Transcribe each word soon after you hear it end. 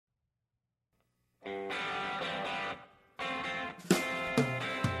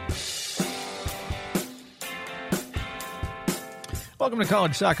Welcome to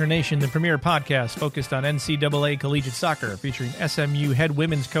College Soccer Nation, the premier podcast focused on NCAA collegiate soccer, featuring SMU head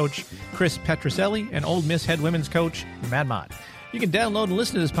women's coach Chris Petrucelli and Ole Miss head women's coach Matt Mott. You can download and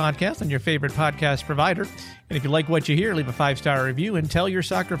listen to this podcast on your favorite podcast provider. And if you like what you hear, leave a 5-star review and tell your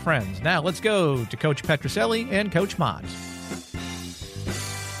soccer friends. Now let's go to Coach Petrucelli and Coach Mott.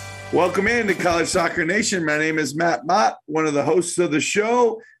 Welcome in to College Soccer Nation. My name is Matt Mott, one of the hosts of the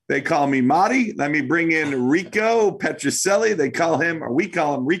show. They call me Motty. Let me bring in Rico Petrucelli. We call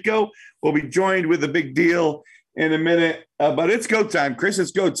him Rico. We'll be joined with a big deal in a minute. But it's go time, Chris.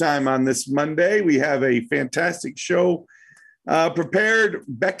 It's go time on this Monday. We have a fantastic show prepared.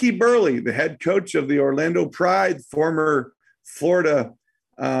 Becky Burleigh, the head coach of the Orlando Pride, former Florida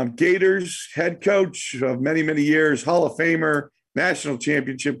Gators head coach of many, many years, Hall of Famer, national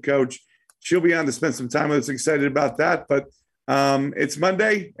championship coach. She'll be on to spend some time with us. Excited about that. But it's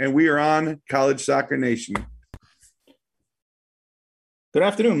Monday, and we are on College Soccer Nation. Good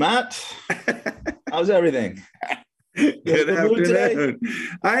afternoon, Matt. How's everything? Good afternoon.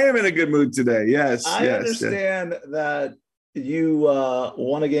 I am in a good mood today. Yes. I understand that you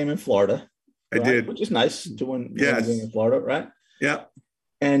won a game in Florida. Right? I did. Which is nice to win a game in Florida, right? Yeah.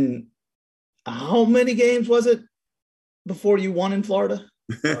 And how many games was it before you won in Florida?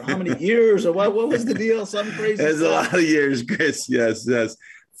 Or how many years, or what was the deal? Something crazy. There's a lot of years, Chris. Yes.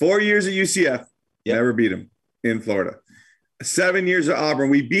 4 years at UCF. Yep. Never beat him in Florida. 7 years at Auburn.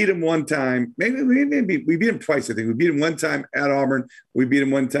 We beat him one time. Maybe we beat him twice, I think. We beat him one time at Auburn. We beat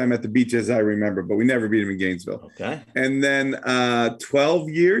him one time at the beach, as I remember, but we never beat him in Gainesville. Okay. And then 12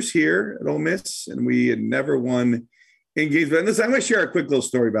 years here at Ole Miss, and we had never won in Gainesville. And listen, I'm going to share a quick little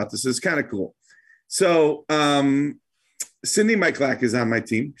story about this. It's kind of cool. So, Cindy Michalak is on my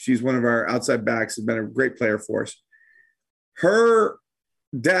team. She's one of our outside backs, has been a great player for us. Her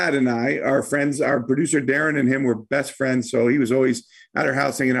dad and I are friends. Our producer, Darren, and him were best friends. So he was always at her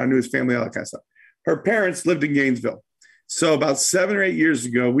house hanging out, knew his family, all that kind of stuff. Her parents lived in Gainesville. So about 7 or 8 years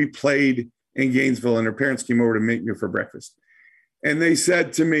ago, we played in Gainesville, and her parents came over to meet me for breakfast. And they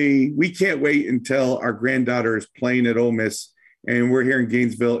said to me, we can't wait until our granddaughter is playing at Ole Miss, and we're here in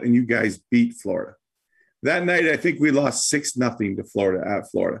Gainesville, and you guys beat Florida. That night, I think we lost 6-0 to Florida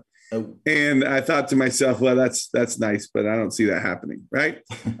at Florida. Oh. And I thought to myself, well, that's nice, but I don't see that happening, right?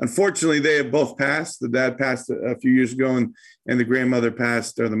 Unfortunately, they have both passed. The dad passed a few years ago, and the grandmother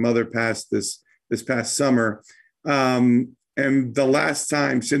passed, or the mother passed this past summer. And the last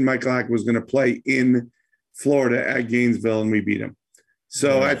time Sid Michalak was going to play in Florida at Gainesville, and we beat him.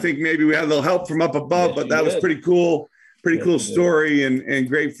 So I think maybe we had a little help from up above, but that was pretty cool. Pretty cool story and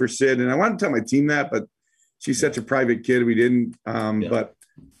great for Sid. And I wanted to tell my team that, but she's such a private kid. We didn't, but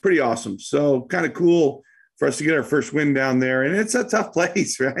pretty awesome. So kind of cool for us to get our first win down there. And it's a tough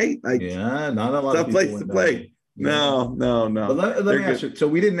place, right? Not a lot of place to play. No. But let me ask you. So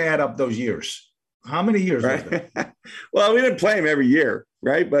we didn't add up those years. How many years was it? Well, we didn't play him every year,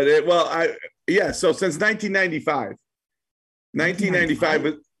 right? But so since 1995.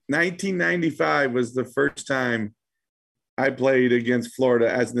 1995 was the first time I played against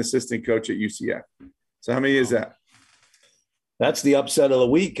Florida as an assistant coach at UCF. So how many is that? That's the upset of the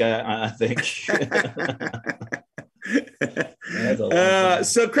week, I think.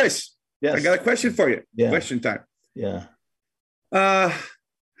 So, Chris, yes. I got a question for you. Yeah. Question time. Yeah. How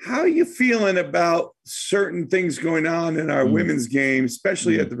are you feeling about certain things going on in our women's game,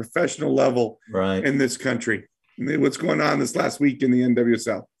 especially at the professional level in this country? I mean, what's going on this last week in the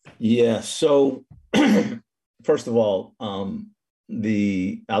NWSL? Yeah. So, first of all,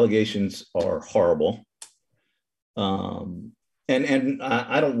 the allegations are horrible. And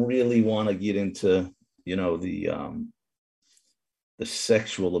I don't really want to get into, the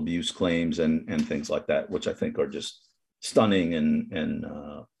sexual abuse claims and things like that, which I think are just stunning and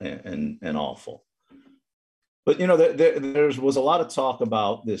awful. But, there was a lot of talk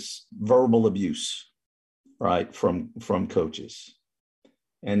about this verbal abuse, right, from coaches.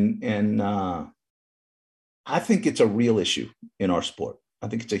 And I think it's a real issue in our sport. I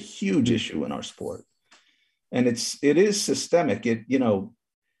think it's a huge issue in our sport. And it is systemic. I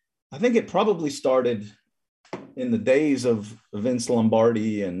think it probably started in the days of Vince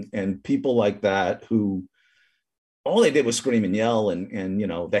Lombardi and people like that, who all they did was scream and yell, and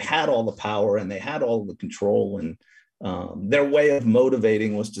they had all the power and they had all the control, and their way of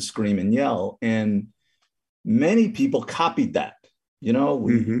motivating was to scream and yell. And many people copied that. We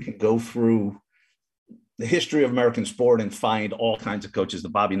can go through the history of American sport and find all kinds of coaches. The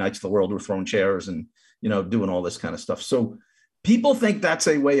Bobby Knights of the world were throwing chairs and, doing all this kind of stuff. So people think that's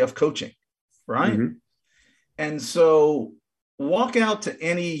a way of coaching, right? Mm-hmm. And so walk out to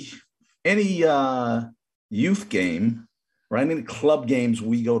any youth game or any club games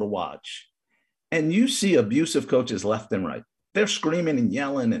we go to watch, and you see abusive coaches left and right. They're screaming and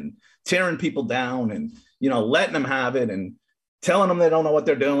yelling and tearing people down and, letting them have it and telling them they don't know what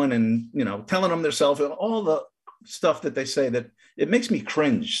they're doing and, telling them they're selfish, all the stuff that they say, that it makes me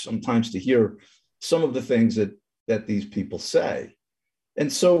cringe sometimes to hear some of the things that these people say.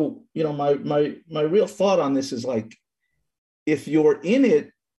 And so, my real thought on this is like, if you're in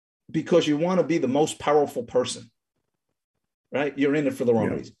it because you want to be the most powerful person, right? You're in it for the wrong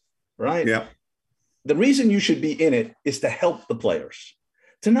reason, right? Yeah. The reason you should be in it is to help the players,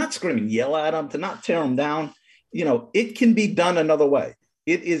 to not scream and yell at them, to not tear them down. It can be done another way.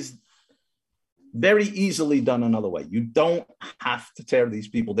 It is very easily done another way. You don't have to tear these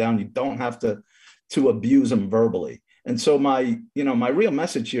people down. You don't have to abuse them verbally. And so my real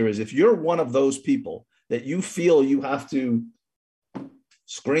message here is, if you're one of those people that you feel you have to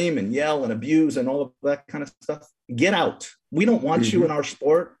scream and yell and abuse and all of that kind of stuff, get out. We don't want you in our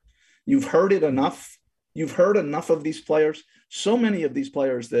sport. You've heard it enough. You've heard enough of these players. So many of these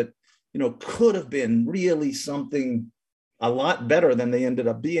players that, could have been really something a lot better than they ended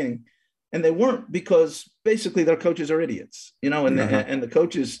up being. And they weren't, because basically their coaches are idiots, and the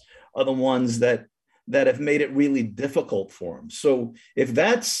coaches are the ones that have made it really difficult for them. So if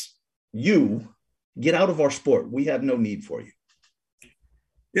that's you, get out of our sport. We have no need for you.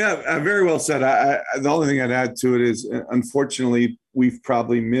 Yeah, very well said. The only thing I'd add to it is, unfortunately, we've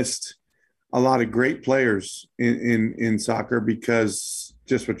probably missed a lot of great players in soccer, because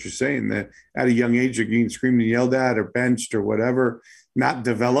just what you're saying, that at a young age, you're getting screamed and yelled at or benched or whatever, not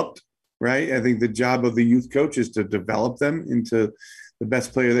developed, right? I think the job of the youth coach is to develop them into the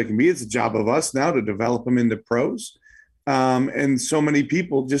best player they can be. It's the job of us now to develop them into pros. And so many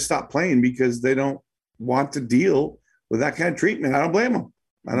people just stop playing because they don't want to deal with that kind of treatment. I don't blame them.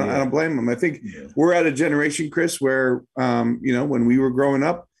 I don't blame them. I think we're at a generation, Chris, where, when we were growing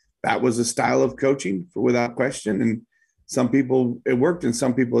up, that was a style of coaching without question. And some people it worked and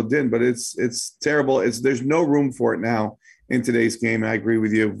some people it didn't, but it's terrible. There's no room for it now in today's game. I agree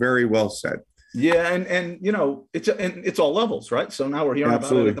with you. Very well said. Yeah. And it's all levels, right? So now we're hearing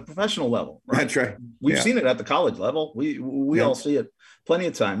about it at the professional level, right? That's right. We've seen it at the college level. We all see it plenty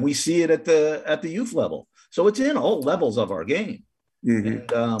of time. We see it at the youth level. So it's in all levels of our game.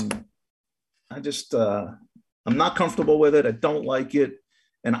 And I just, I'm not comfortable with it. I don't like it.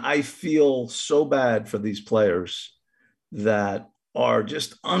 And I feel so bad for these players that are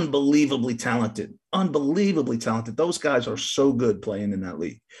just unbelievably talented. Those guys are so good playing in that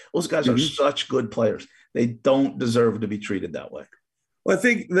league. Those guys are such good players. They don't deserve to be treated that way. Well, I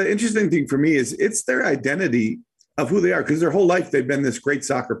think the interesting thing for me is it's their identity of who they are, because their whole life they've been this great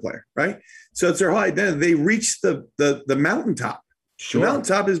soccer player, right? So it's their whole identity. They reach the mountaintop. Sure. The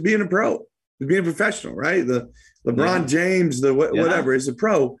mountaintop is being a pro, is being a professional, right? The LeBron James, whatever is a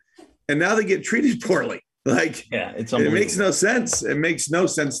pro, and now they get treated poorly. It makes no sense. It makes no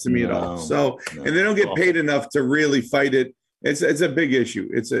sense to me at all. So, and they don't get paid enough to really fight it. It's a big issue.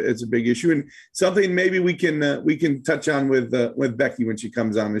 It's a big issue, and something maybe we can touch on with Becky when she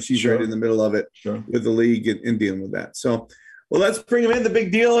comes on. She's right in the middle of it with the league and dealing with that. So, well, let's bring him in. The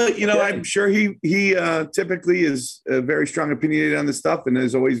big deal, I'm sure he typically is very strong opinionated on this stuff and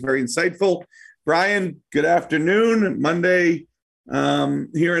is always very insightful. Brian, good afternoon. Monday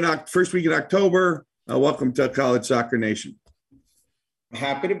here in first week in October. Welcome to College Soccer Nation.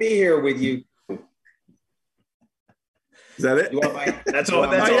 Happy to be here with you. Is that it? That's all.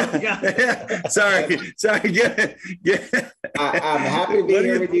 Yeah. Sorry. I'm happy to be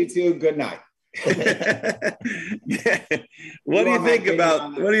here with you too. Good night. What do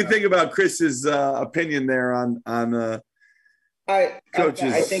you think about Chris's opinion there on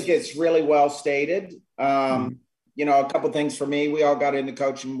coaches? I think it's really well stated. A couple things for me. We all got into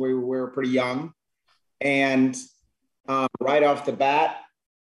coaching. We were pretty young, and right off the bat,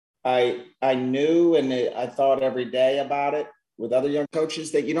 I knew, and I thought every day about it with other young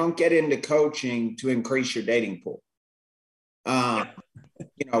coaches, that you don't get into coaching to increase your dating pool.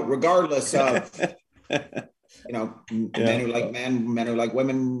 Regardless of, men who like men who like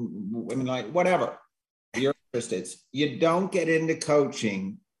women like whatever you're interested. You don't get into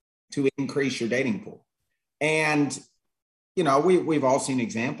coaching to increase your dating pool. And, we've all seen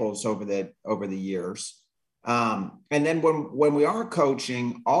examples over the years. And then when we are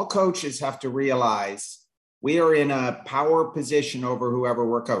coaching, all coaches have to realize we are in a power position over whoever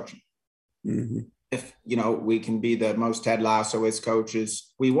we're coaching. Mm-hmm. If, we can be the most Ted Lassoist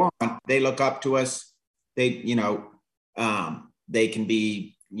coaches we want, they look up to us. They, they can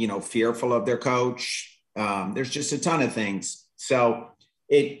be, fearful of their coach. There's just a ton of things. So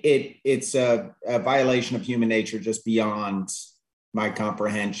it's a violation of human nature just beyond my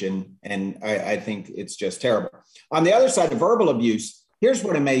comprehension. And I think it's just terrible. On the other side, the verbal abuse, here's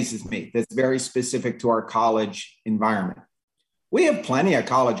what amazes me that's very specific to our college environment. We have plenty of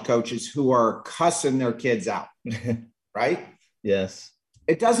college coaches who are cussing their kids out, right? Yes.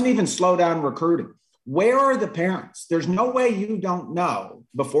 It doesn't even slow down recruiting. Where are the parents? There's no way you don't know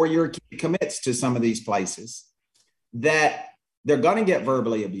before your kid commits to some of these places that they're going to get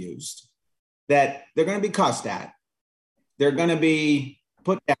verbally abused, that they're going to be cussed at, they're going to be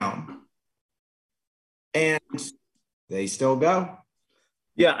put down, and they still go.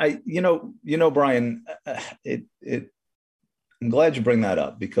 Yeah, Brian, I'm glad you bring that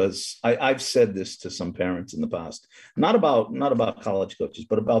up, because I've said this to some parents in the past, not about college coaches,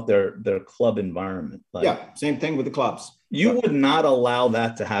 but about their club environment. Like, yeah, same thing with the clubs. You would not allow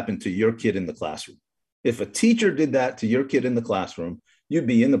that to happen to your kid in the classroom. If a teacher did that to your kid in the classroom, you'd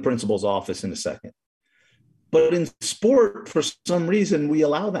be in the principal's office in a second. But in sport, for some reason, we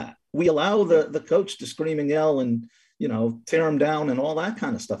allow that. We allow the coach to scream and yell and, tear them down and all that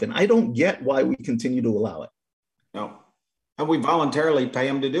kind of stuff. And I don't get why we continue to allow it. No. And we voluntarily pay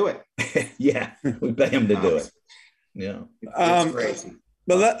them to do it. Yeah, we pay them to do it. Yeah. It's crazy.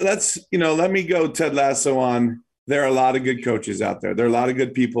 But let me go Ted Lasso on. There are a lot of good coaches out there. There are a lot of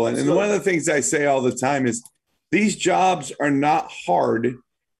good people. And one of the things I say all the time is these jobs are not hard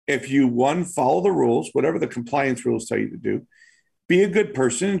if you, one, follow the rules, whatever the compliance rules tell you to do, be a good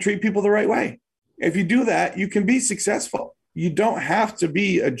person and treat people the right way. If you do that, you can be successful. You don't have to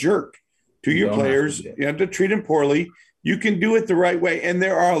be a jerk to your players. You have to treat them poorly. You can do it the right way. And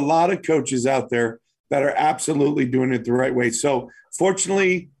there are a lot of coaches out there that are absolutely doing it the right way. So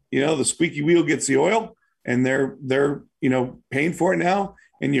fortunately, the squeaky wheel gets the oil, and they're paying for it now.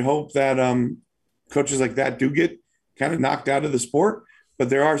 And you hope that coaches like that do get kind of knocked out of the sport. But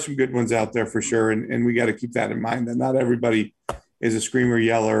there are some good ones out there for sure. And we got to keep that in mind, that not everybody is a screamer,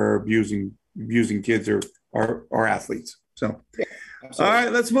 yeller, or abusing kids or athletes. So, all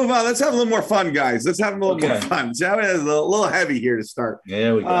right, let's move on. Let's have a little more fun, guys. Let's have a little more fun. So it's a little heavy here to start.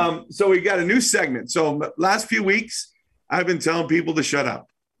 Yeah, we go. So we got a new segment. So last few weeks, I've been telling people to shut up,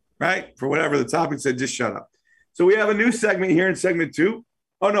 right? For whatever the topic said, just shut up. So we have a new segment here in segment 2.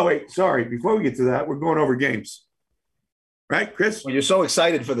 Oh, no, wait. Sorry. Before we get to that, we're going over games. Right, Chris? Well, you're so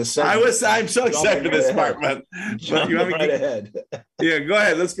excited for this segment. I'm so excited for this part, man. But you want right ahead. Yeah, go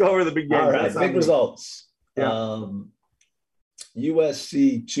ahead. Let's go over the big game. All right, big results. Yeah.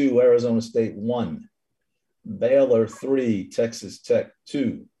 USC 2, Arizona State 1. Baylor 3, Texas Tech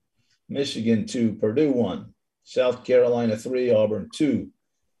 2. Michigan 2, Purdue 1. South Carolina 3, Auburn 2.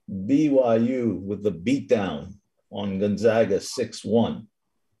 BYU with the beatdown on Gonzaga 6-1.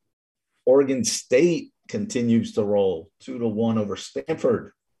 Oregon State continues to roll 2-1 over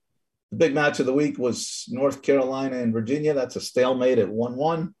Stanford. The big match of the week was North Carolina and Virginia. That's a stalemate at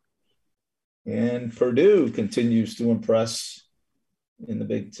 1-1. And Purdue continues to impress in the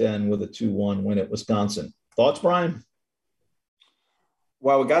Big Ten with a 2-1 win at Wisconsin. Thoughts, Brian?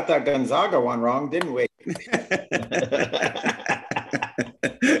 Well, we got that Gonzaga one wrong, didn't we? It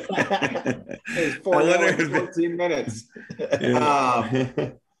was 14 minutes.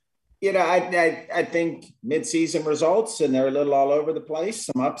 I think midseason results, and they're a little all over the place.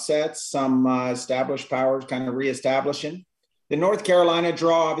 Some upsets, some established powers kind of reestablishing. The North Carolina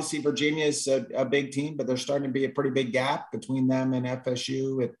draw, obviously Virginia is a big team, but there's starting to be a pretty big gap between them and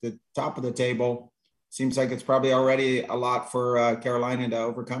FSU at the top of the table. Seems like it's probably already a lot for Carolina to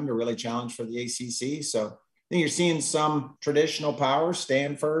overcome, to really challenge for the ACC. So I think you're seeing some traditional powers,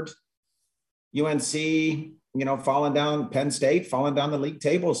 Stanford, UNC, falling down, Penn State, falling down the league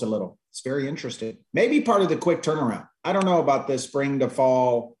tables a little. It's very interesting. Maybe part of the quick turnaround. I don't know about the spring to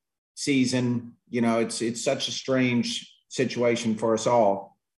fall season. It's such a strange situation for us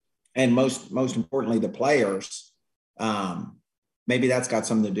all. And most importantly, the players. Maybe that's got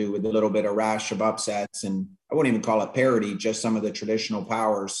something to do with a little bit of rash of upsets. And I wouldn't even call it parity, just some of the traditional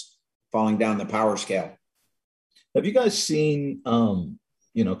powers falling down the power scale. Have you guys seen,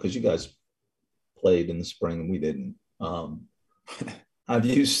 because you guys played in the spring and we didn't. Have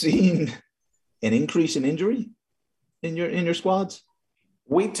you seen an increase in injury in your squads?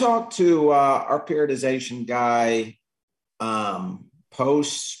 We talked to our periodization guy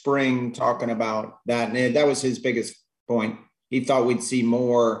post spring, talking about that, and that was his biggest point. He thought we'd see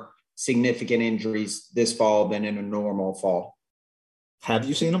more significant injuries this fall than in a normal fall. Have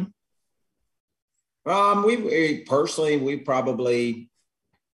you seen them? We personally, we probably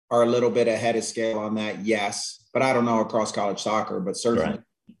are a little bit ahead of scale on that, yes. But I don't know across college soccer, but certainly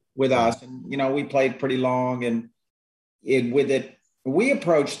with us. And, we played pretty long, and with it we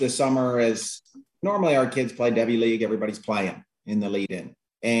approach the summer as normally our kids play Devy League. Everybody's playing in the lead-in.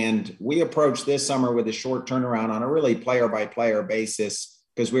 And we approach this summer with a short turnaround on a really player-by-player basis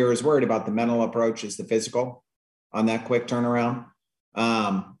because we were as worried about the mental approach as the physical on that quick turnaround.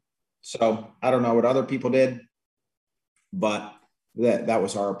 So I don't know what other people did, but that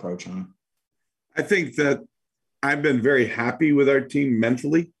was our approach on it. I think that I've been very happy with our team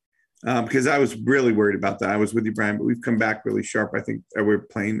mentally because I was really worried about that. I was with you, Brian, but we've come back really sharp. I think we're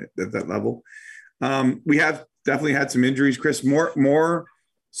playing at that level. We have definitely had some injuries, Chris, more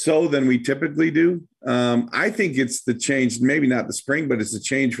so than we typically do. I think it's the change, maybe not the spring, but it's a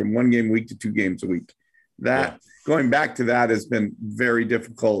change from 1 game a week to 2 games a week. Going back to that has been very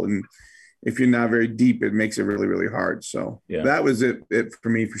difficult. And if you're not very deep, it makes it really, really hard. So that was it for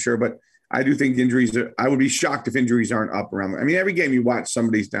me for sure. But I do think injuries I would be shocked if injuries aren't up around. I mean, every game you watch,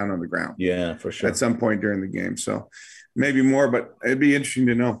 somebody's down on the ground. Yeah, for sure. At some point during the game. So maybe more, but it'd be interesting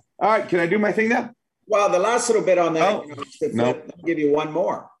to know. All right. Can I do my thing now? Well, the last little bit on that, I'll give you one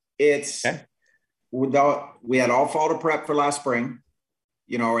more. It's we had all fall to prep for last spring,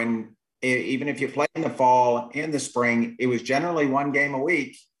 and even if you play in the fall and the spring, it was generally 1 game a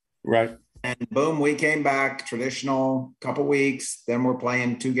week. Right. And boom, we came back, traditional couple weeks, then we're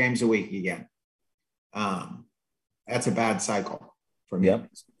playing 2 games a week again. That's a bad cycle for me. Yep.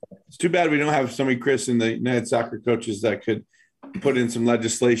 It's too bad we don't have somebody, Chris, in the United Soccer Coaches that could put in some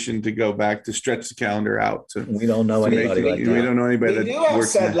legitation to go back to stretch the calendar out. We don't know anybody like that. We don't know anybody we that do have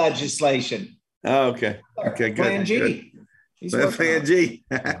works said legislation. Oh, okay. Okay, good. Plan G. Plan G.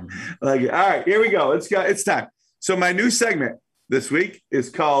 Like, all right, here we go. Let's go. It's time. So my new segment this week is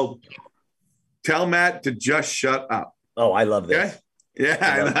called Tell Matt to Just Shut Up. Oh, I love this. Okay?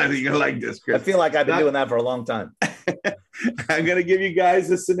 Yeah, I think you're like this, Chris. I feel like I've been doing that for a long time. I'm going to give you guys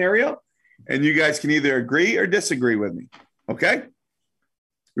a scenario, and you guys can either agree or disagree with me. Okay?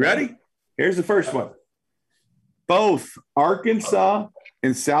 Ready? Here's the first one. Both Arkansas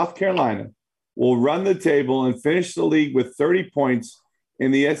and South Carolina will run the table and finish the league with 30 points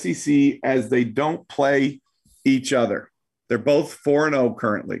in the SEC as they don't play each other. They're both 4-0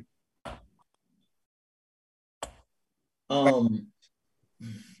 currently. Go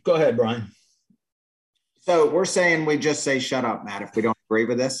ahead, Brian. So we're saying we just say shut up, Matt, if we don't agree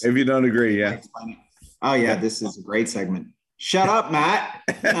with this. If you don't agree, yeah. Oh, yeah, this is a great segment. Shut up, Matt.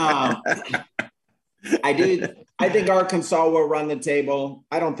 I think Arkansas will run the table.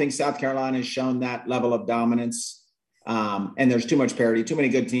 I don't think South Carolina has shown that level of dominance. And there's too much parity, too many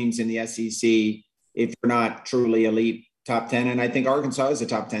good teams in the SEC if you're not truly elite top 10. And I think Arkansas is a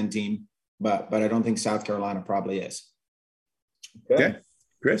top 10 team, but I don't think South Carolina probably is. Okay.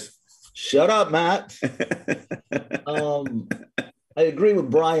 Chris? Shut up, Matt. I agree with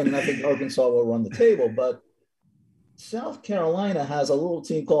Brian, and I think Arkansas will run the table, but South Carolina has a little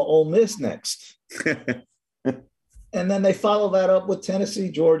team called Ole Miss next. And then they follow that up with Tennessee,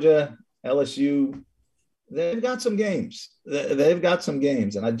 Georgia, LSU. They've got some games.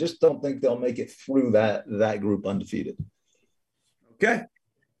 And I just don't think they'll make it through that group undefeated. Okay.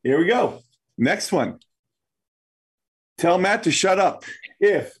 Here we go. Next one. Tell Matt to shut up.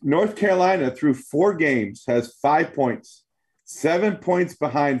 If North Carolina through 4 games has 5 points, 7 points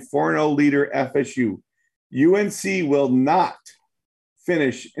behind 4-0 leader FSU, UNC will not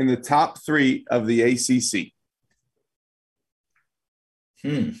finish in the top 3 of the ACC.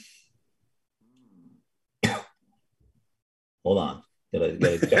 Hold on.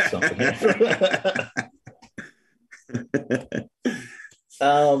 Gotta get something here.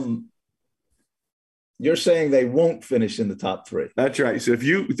 You're saying they won't finish in the top 3. That's right. So if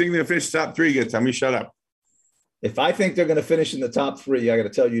you think they'll finish top 3, you got to tell me shut up. If I think they're going to finish in the top 3, I got to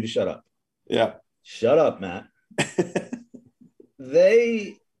tell you to shut up. Yeah. Shut up, Matt.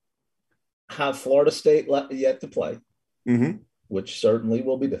 They have Florida State yet to play, which certainly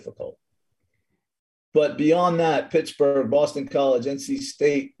will be difficult. But beyond that, Pittsburgh, Boston College, NC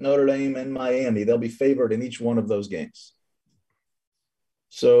State, Notre Dame, and Miami, they'll be favored in each one of those games.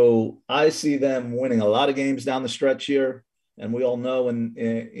 So I see them winning a lot of games down the stretch here. And we all know in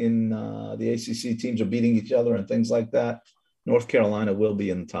the ACC teams are beating each other and things like that. North Carolina will be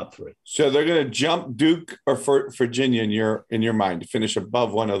in the top 3. So they're going to jump Duke or Virginia in your mind to finish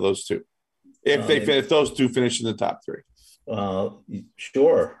above one of those two. If those two finish in the top 3.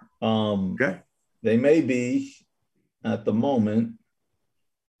 Sure. Okay. They may be at the moment.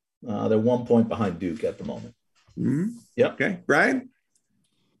 They're 1 point behind Duke at the moment. Mm-hmm. Yep. Okay. Brian?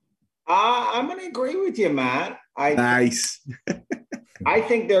 I'm going to agree with you, Matt. Nice. I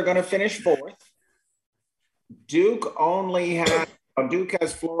think they're going to finish 4th. Duke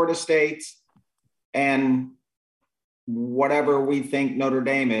has Florida State and whatever we think Notre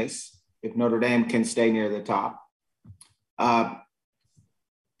Dame is, if Notre Dame can stay near the top.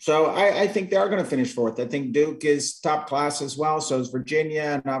 So I think they are going to finish fourth. I think Duke is top class as well. So is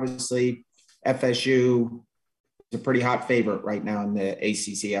Virginia, and obviously FSU is a pretty hot favorite right now in the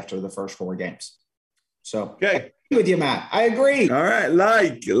ACC after the first 4 games. So Okay. I agree with you, Matt. I agree. All right.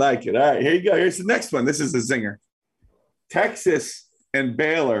 Like it. All right. Here you go. Here's the next one. This is a zinger. Texas and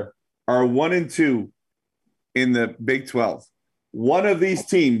Baylor are 1 and 2 in the Big 12. One of these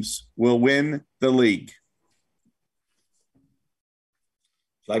teams will win the league. Would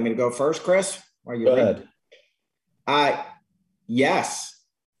you like me to go first, Chris? Or you Go ahead. Yes,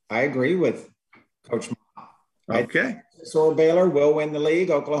 I agree with Coach. Okay. Or Baylor will win the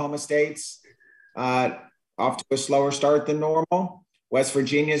league. Oklahoma State's off to a slower start than normal. West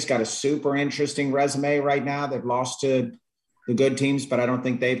Virginia's got a super interesting resume right now. They've lost to the good teams, but I don't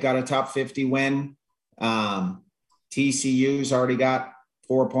think they've got a top 50 win. TCU's already got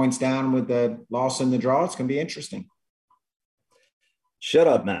 4 points down with the loss in the draw. It's going to be interesting. Shut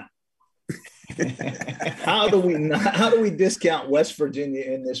up, Matt. How do we discount West Virginia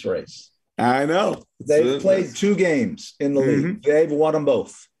in this race? I know. They've played 2 games in the league. They've won them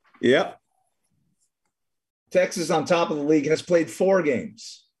both. Yep. Texas on top of the league has played 4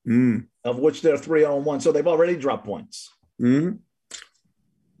 games, of which they're 3-1. So they've already dropped points.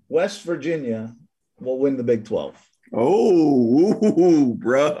 West Virginia will win the Big 12. Oh,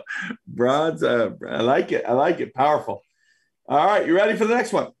 bro. Bronze. I like it. I like it. Powerful. All right. You ready for the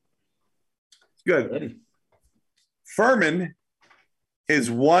next one? Good. Ready. Furman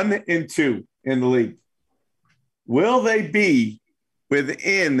is 1 and 2 in the league. Will they be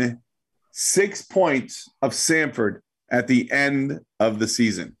within 6 points of Samford at the end of the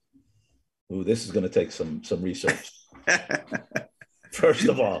season? Ooh, this is going to take some research. First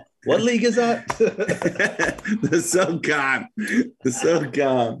of all, what league is that? The SoCon. The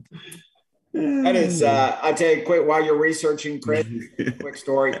SoCon. That is, I'll tell you quick while you're researching, Chris, quick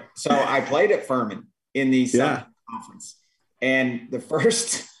story. So I played at Furman in the Southern Conference, and the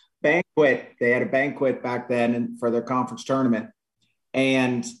first banquet, they had a banquet back then for their conference tournament,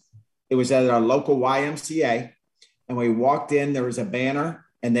 and it was at our local YMCA, and we walked in, there was a banner,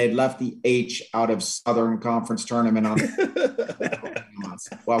 and they'd left the H out of Southern Conference tournament on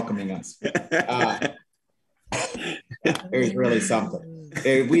welcoming us. It was really something.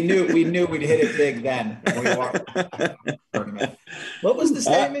 We knew we'd hit it big then. When we walked the tournament. What was the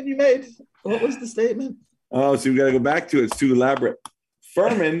statement you made? What was the statement? Oh, so we got to go back to it. It's too elaborate.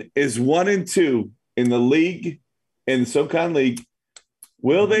 Furman is 1 and 2 in the league, in the SoCon League.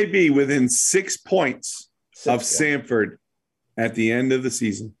 Will they be within 6 points of Samford at the end of the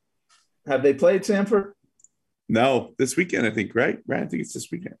season? Have they played Samford? No, this weekend, I think, right? Right, I think it's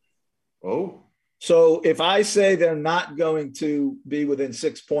this weekend. Oh. So if I say they're not going to be within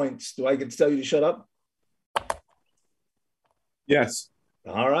 6 points, do I get to tell you to shut up? Yes.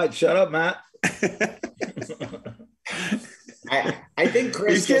 All right, shut up, Matt. I think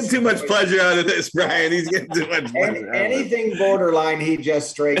Chris He's getting too much pleasure out of this, Brian. He's getting too much pleasure. Anything borderline, he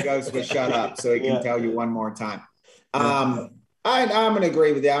just straight goes with shut up so he can tell you one more time. I'm going to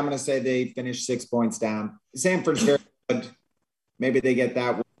agree with you. I'm going to say they finished 6 points down. Samford's very good. Maybe they get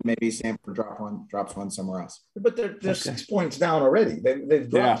that one. Maybe Samford drops one somewhere else. But they're 6 points down already. They've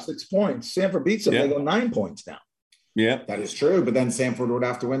dropped 6 points. Samford beats them. They go 9 points down. Yeah, that is true. But then Samford would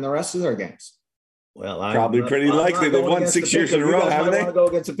have to win the rest of their games. Well, probably pretty likely. They've won 6 years in a row, haven't they? I want to go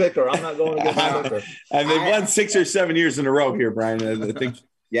against a picker. I'm not going against a picker. And they've won 6 or 7 years in a row here, Brian. I think.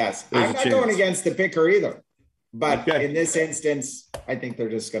 Yes, I'm not going against the picker either. But in this instance, I think they're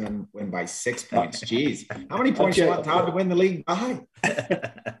just going to win by 6 points. Jeez, how many points do you want Todd to win the league by?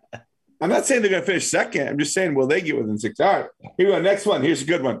 I'm not saying they're going to finish second. I'm just saying, will they get within 6? All right, here we go. Next one. Here's a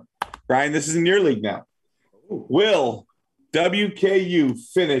good one. Brian, this is in your league now. Will WKU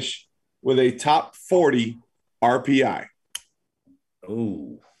finish with a top 40 RPI?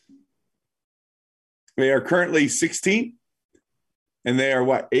 Ooh. They are currently 16, and they are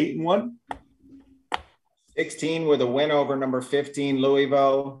what, 8-1? 16 with a win over number 15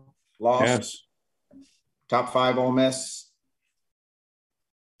 Louisville. Lost. Yes. Top 5 Ole Miss.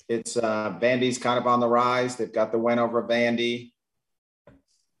 It's Vandy's kind of on the rise. They've got the win over Vandy.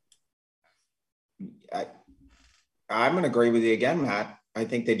 I'm going to agree with you again, Matt. I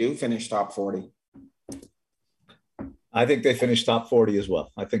think they do finish top 40. I think they finish top 40 as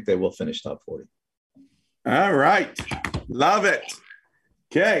well. I think they will finish top 40. All right. Love it.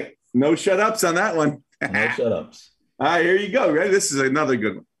 Okay. No shut-ups on that one. No shut-ups. All right, here you go. Ready? This is another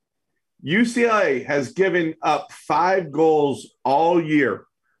good one. UCLA has given up 5 goals all year.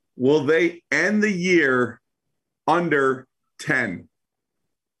 Will they end the year under 10.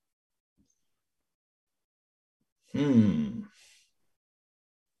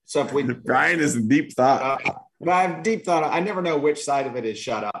 So if we Brian is in deep thought. I have deep thought. I never know which side of it is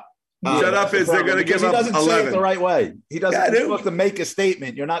shut up. Shut up is they're going to give up 11. He doesn't say it the right way. He's supposed to make a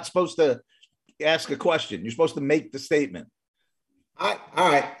statement. You're not supposed to ask a question. You're supposed to make the statement. All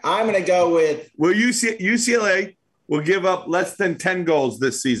right. I'm going to go with. Will UCLA will give up less than 10 goals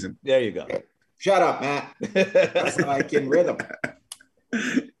this season? There you go. Shut up, Matt. That's like in rhythm.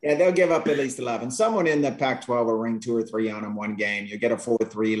 Yeah, they'll give up at least 11. Someone in the Pac-12 will ring 2 or 3 on them one game. You get a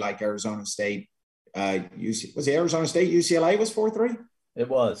 4-3 like Arizona State. Was it Arizona State? UCLA was 4-3? It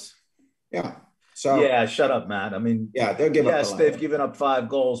was. Yeah. So yeah, shut up, Matt. I mean, yeah, they'll give up. Yes, they've given up 5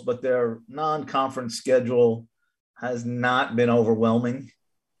 goals, but their non-conference schedule has not been overwhelming.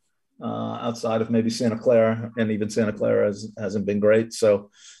 Outside of maybe Santa Clara, and even Santa Clara hasn't been great. So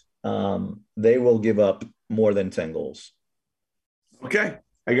they will give up more than 10 goals. Okay.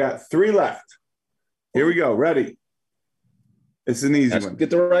 I got 3 left. Here we go. Ready? It's an easy one. Get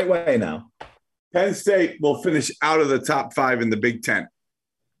the right way now. Penn State will finish out of the top 5 in the Big Ten.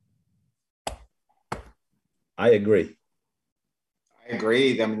 I agree. I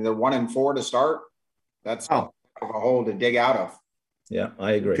mean, they're 1-4 to start. That's a hole to dig out of. Yeah,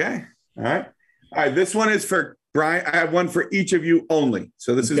 I agree. Okay. All right. This one is for Brian. I have one for each of you only.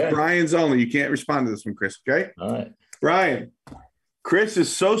 So this is Brian's only. You can't respond to this one, Chris. Okay. All right. Brian, Chris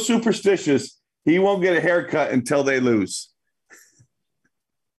is so superstitious, he won't get a haircut until they lose.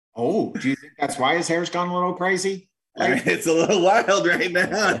 Oh, do you think that's why his hair's gone a little crazy? It's a little wild right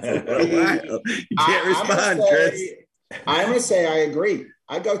now. It's a little wild. You can't respond, Chris. I'm going to say I agree.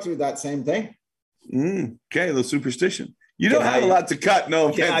 I go through that same thing. Okay, a little superstition. You don't have a lot to cut. No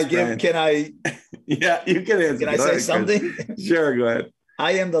offense, Can I? Yeah, you can answer. Can I say something? Sure, go ahead.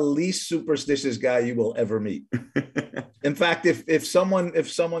 I am the least superstitious guy you will ever meet. In fact, if someone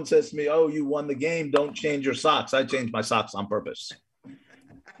says to me, "Oh, you won the game, don't change your socks," I change my socks on purpose.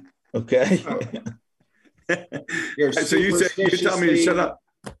 Okay. So you tell me to shut up.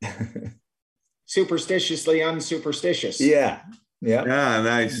 Superstitiously unsuperstitious. Yeah.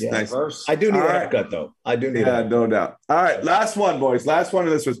 Nice. I do need a haircut, though. I do need a no doubt. All right, last one, boys. Last one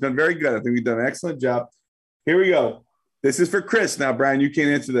of this one's been very good. I think we've done an excellent job. Here we go. This is for Chris. Now, Brian, you can't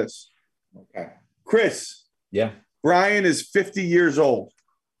answer this. Okay. Chris. Yeah. Brian is 50 years old.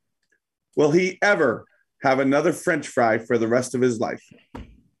 Will he ever have another French fry for the rest of his life?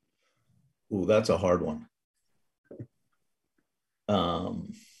 Ooh, that's a hard one.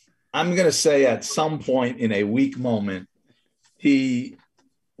 I'm going to say at some point in a weak moment, he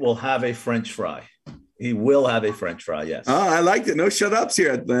will have a French fry. He will have a French fry, yes. Oh, I liked it. No shut-ups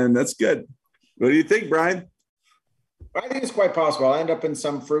here, then. That's good. What do you think, Brian? I think it's quite possible. I'll end up in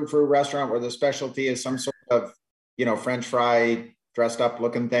some frou-frou restaurant where the specialty is some sort of, French fry, dressed up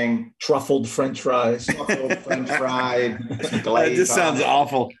looking thing. Truffled French fries. Truffled French fry. That just sounds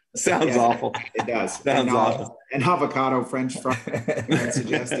awful. Sounds awful. It does. Sounds awful. And avocado French fry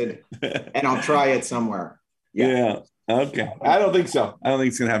suggested. And I'll try it somewhere. Yeah. Okay. I don't think so. I don't think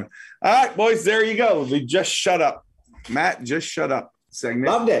it's going to happen. All right, boys, there you go. We just shut up. Matt, just shut up. Segment.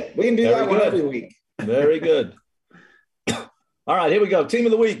 Loved it. We can do that one every week. Very good. All right, here we go. Team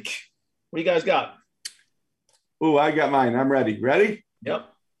of the week. What do you guys got? Ooh, I got mine. I'm ready. Ready? Yep.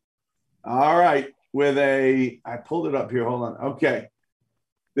 All right. I pulled it up here. Hold on. Okay.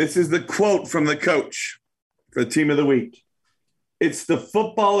 This is the quote from the coach for the team of the week. It's the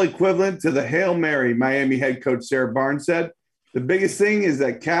football equivalent to the Hail Mary, Miami head coach Sarah Barnes said. The biggest thing is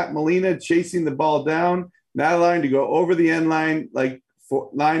that Kat Molina chasing the ball down, not allowing to go over the end line,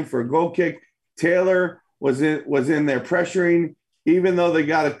 line for a goal kick. Taylor was in there pressuring. Even though they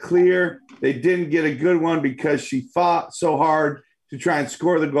got a clear, they didn't get a good one because she fought so hard to try and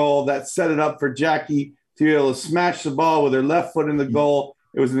score the goal. That set it up for Jackie to be able to smash the ball with her left foot in the goal.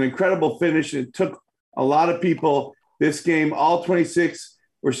 It was an incredible finish. It took a lot of people this game. All 26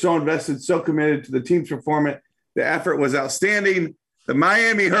 were so invested, so committed to the team's performance. The effort was outstanding. The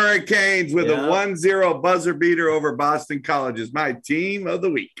Miami Hurricanes with a 1-0 buzzer beater over Boston College is my team of the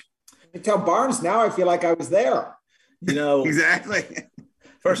week. You tell Barnes now I feel like I was there. Exactly.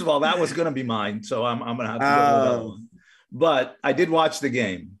 First of all, that was going to be mine, so I'm going to have to go with that one. But I did watch the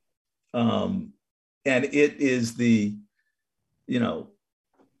game, and it is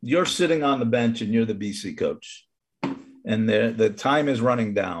you're sitting on the bench and you're the BC coach, and the time is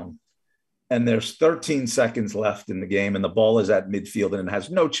running down, and there's 13 seconds left in the game, and the ball is at midfield, and it has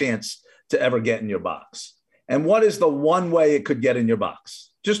no chance to ever get in your box. And what is the one way it could get in your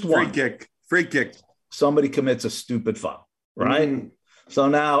box? Just one. Free kick. Somebody commits a stupid foul, right? So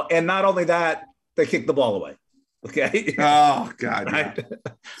now, and not only that, they kick the ball away. Okay. Oh God. Right. Yeah.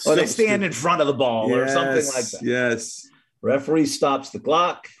 Or they stand in front of the ball or something like that. Yes. Referee stops the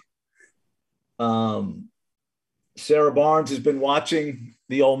clock. Sarah Barnes has been watching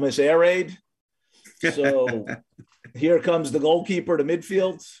the Ole Miss air raid. So here comes the goalkeeper to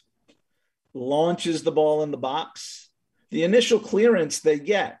midfield, launches the ball in the box. The initial clearance they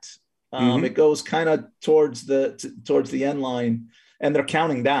get, it goes kind of towards the end line, and they're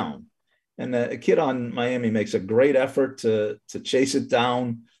counting down. And a kid on Miami makes a great effort to chase it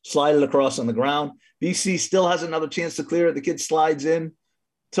down, slide it across on the ground. BC still has another chance to clear it. The kid slides in,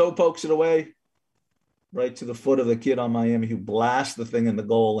 toe pokes it away, right to the foot of the kid on Miami, who blasts the thing in the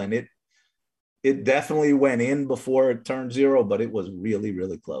goal. And it definitely went in before it turned 0, but it was really,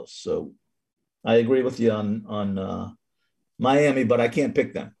 really close. So I agree with you on Miami, but I can't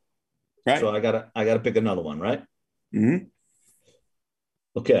pick them. Right. So I gotta pick another one, right? Mm-hmm.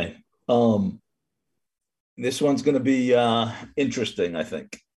 Okay. This one's going to be interesting, I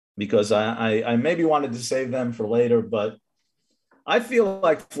think, because I maybe wanted to save them for later, but I feel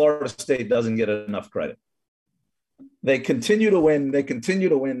like Florida State doesn't get enough credit. They continue to win. They continue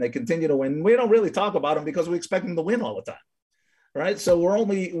to win. They continue to win. We don't really talk about them because we expect them to win all the time, right? So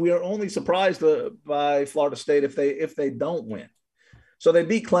we are only surprised by Florida State if they don't win. So they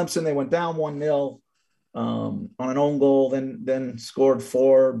beat Clemson. They went down 1-0 on an own goal, then scored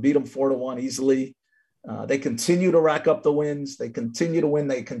 4, beat them 4-1 easily. They continue to rack up the wins. They continue to win.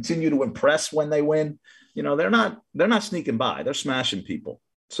 They continue to impress when they win. You know, they're not sneaking by. They're smashing people.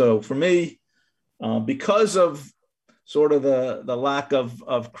 So for me, because of sort of the lack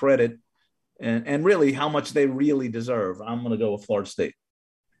of credit and really how much they really deserve, I'm going to go with Florida State.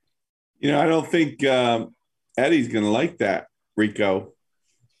 You know, I don't think Eddie's going to like that, Rico.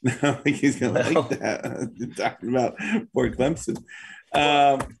 I don't think he's going to like that. Talking about Fort Clemson.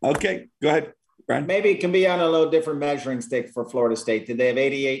 Okay, go ahead, Brian. Maybe it can be on a little different measuring stick for Florida State. Did they have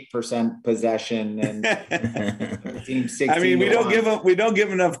 88% possession and team 16? I mean, we don't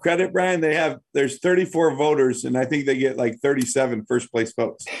give enough credit, Brian. There's 34 voters, and I think they get like 37 first place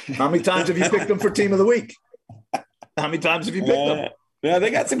votes. How many times have you picked them for team of the week? How many times have you picked them? Yeah,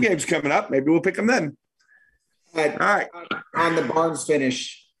 they got some games coming up. Maybe we'll pick them then. All right. On the Barnes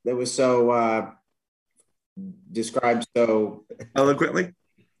finish that was so described so eloquently.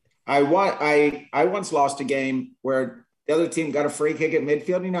 I once lost a game where the other team got a free kick at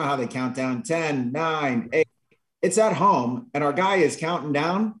midfield. You know how they count down 10, 9, 8. It's at home, and our guy is counting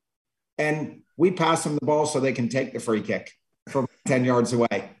down, and we pass them the ball so they can take the free kick from 10 yards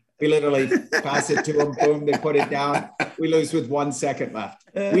away. We literally pass it to them. Boom, they put it down. We lose with 1 second left.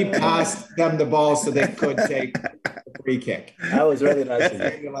 We passed them the ball so they could take the free kick. That was really nice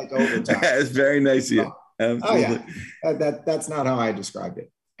of you. Like overtime. It's very nice of you. Absolutely. Oh, yeah. That's not how I described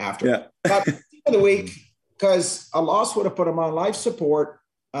it after. Yeah. But team of the week, because a loss would have put them on life support,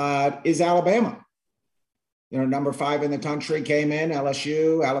 is Alabama. You know, number 5 in the country came in,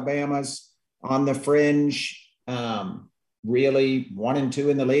 LSU. Alabama's on the fringe. Really 1 and 2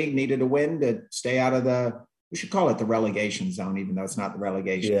 in the league, needed a win to stay out of we should call it the relegation zone, even though it's not the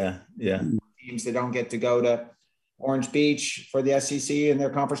relegation. Yeah. Teams that don't get to go to Orange Beach for the SEC in their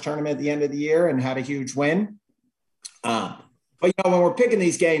conference tournament at the end of the year and had a huge win. But, you know, when we're picking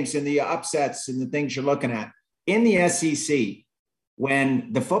these games and the upsets and the things you're looking at in the SEC,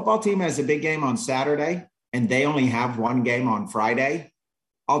 when the football team has a big game on Saturday and they only have 1 game on Friday,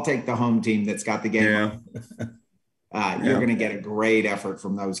 I'll take the home team that's got the game. Yeah. You're going to get a great effort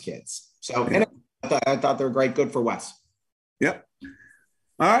from those kids. So and I thought they were great. Good for Wes. Yep.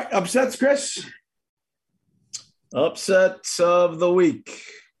 All right. Upsets, Chris? Upsets of the week.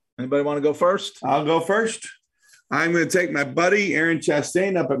 Anybody want to go first? I'll go first. I'm going to take my buddy Aaron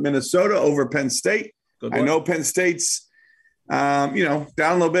Chastain up at Minnesota over Penn State. I know Penn State's, down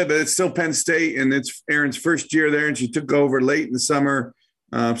a little bit, but it's still Penn State, and it's Aaron's first year there, and she took over late in the summer.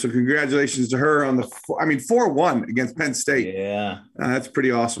 So congratulations to her on 4-1 against Penn State. Yeah. That's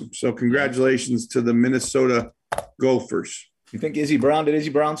pretty awesome. So congratulations to the Minnesota Gophers. You think Izzy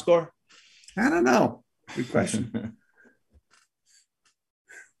Brown score? I don't know. Good question.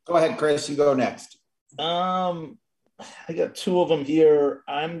 Go ahead, Chris. You go next. I got 2 of them here.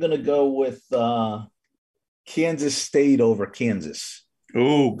 I'm going to go with Kansas State over Kansas.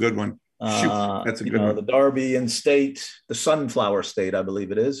 Oh, good one. Shoot, that's a good one. The Derby in state, the Sunflower State, I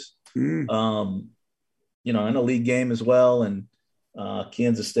believe it is. In a league game as well. And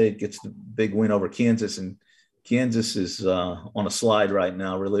Kansas State gets the big win over Kansas. And Kansas is on a slide right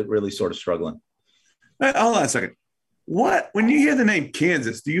now, really, really sort of struggling. Hold on a second. When you hear the name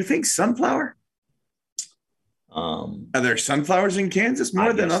Kansas, do you think sunflower? Are there sunflowers in Kansas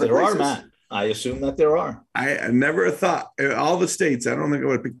more than other places? Matt. I assume that there are. I never thought all the states. I don't think I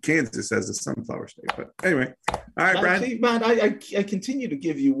would pick Kansas as a sunflower state, but anyway. All right, Brian. See, man, I continue to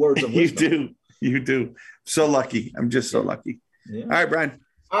give you words of You wisdom. you do. So lucky. I'm just so lucky. Yeah. All right, Brian.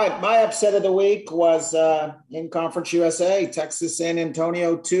 All right, my upset of the week was in Conference USA, Texas San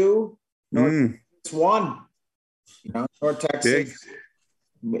Antonio 2, North Texas 1. You know, North Texas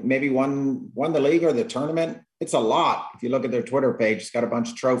maybe won the league or the tournament. It's a lot. If you look at their Twitter page, it's got a bunch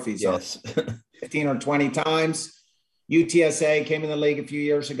of trophies on it. 15 or 20 times. UTSA came in the league a few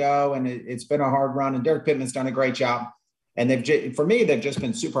years ago, and it's been a hard run, and Derek Pittman's done a great job. And they've just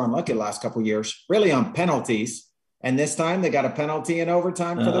been super unlucky the last couple of years, really on penalties. And this time they got a penalty in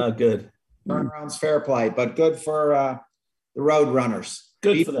overtime for the good turnarounds, fair play, but good for the Road Runners.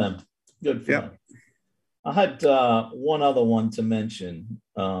 Good for them. Good for them. I had one other one to mention.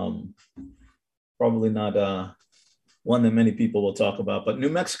 Probably not one that many people will talk about, but New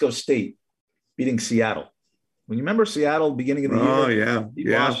Mexico State beating Seattle. When you remember Seattle beginning of the year,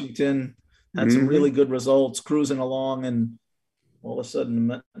 Washington had some really good results, cruising along, and all of a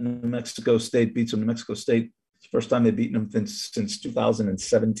sudden New Mexico State beats them. New Mexico State, it's the first time they've beaten them since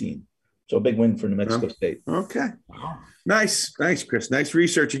 2017. So a big win for New Mexico State. Okay. Nice, Chris. Nice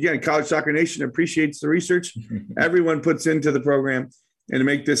research. Again, College Soccer Nation appreciates the research everyone puts into the program and to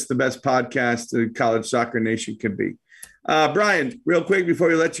make this the best podcast the College Soccer Nation can be. Brian, real quick before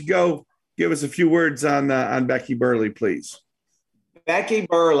we let you go, give us a few words on Becky Burleigh, please. Becky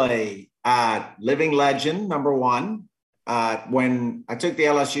Burleigh, living legend, number one. When I took the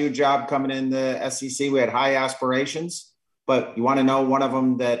LSU job coming in the SEC, we had high aspirations. But you want to know one of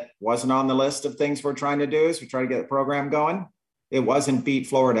them that wasn't on the list of things we're trying to do is we try to get the program going. It wasn't beat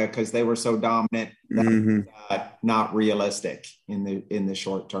Florida because they were so dominant, not realistic in the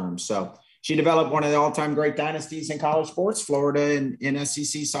short term. So she developed one of the all-time great dynasties in college sports, Florida in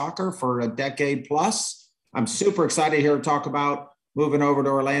SEC soccer for a decade plus. I'm super excited to hear her talk about moving over to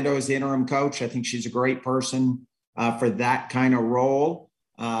Orlando as the interim coach. I think she's a great person for that kind of role.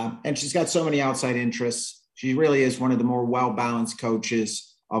 And she's got so many outside interests. She really is one of the more well-balanced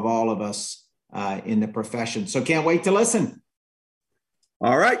coaches of all of us in the profession. So can't wait to listen.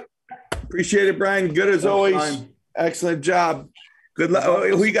 All right. Appreciate it, Brian. Good as always. Fine. Excellent job. Good luck.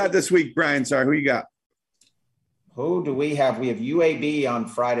 Who you got this week, Brian? Sorry, who you got? Who do we have? We have UAB on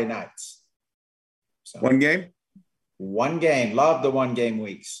Friday nights. So, one game? One game. Love the one-game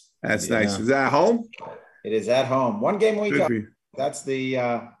weeks. That's nice. Is that at home? It is at home. One game week. That's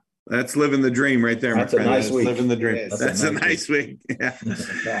the that's living the dream right there. That's my friend. Nice week. Living the dream. That's a nice week. Yeah.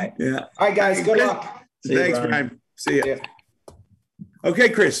 Okay. Yeah. All right, guys. Good luck. Thanks, Brian. See ya. Okay,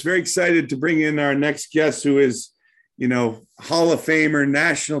 Chris. Very excited to bring in our next guest, who is, Hall of Famer,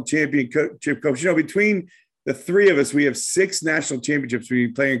 national championship coach. Between the three of us, we have 6 national championships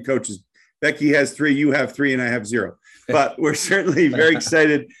between playing coaches. Becky has 3, you have 3, and I have 0. But we're certainly very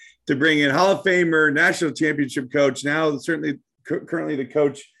excited to bring in Hall of Famer, national championship coach, now certainly currently the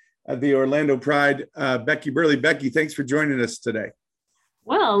coach at the Orlando Pride, Becky Burleigh. Becky, thanks for joining us today.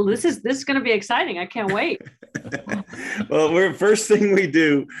 Well, this is going to be exciting. I can't wait. Well, first thing we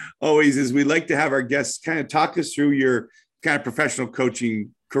do always is we like to have our guests kind of talk us through your kind of professional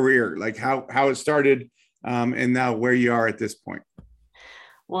coaching career, like how it started and now where you are at this point.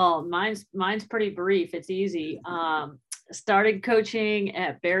 Well, mine's pretty brief. It's easy. Started coaching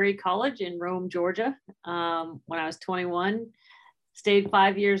at Berry College in Rome, Georgia, when I was 21. Stayed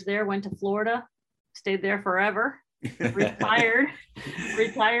 5 years there, went to Florida, stayed there forever, retired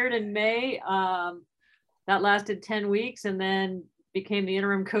in May. That lasted 10 weeks and then became the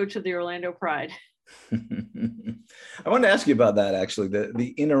interim coach of the Orlando Pride. I wanted to ask you about that, actually,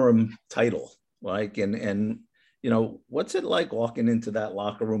 the interim title, and what's it like walking into that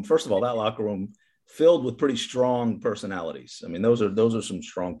locker room? First of all, that locker room filled with pretty strong personalities. I mean, those are some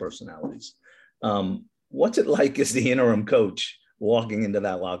strong personalities. What's it like as the interim coach walking into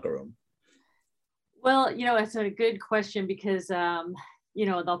that locker room? Well, it's a good question because,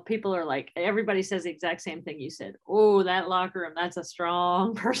 the people are like, everybody says the exact same thing you said. Oh, that locker room, that's a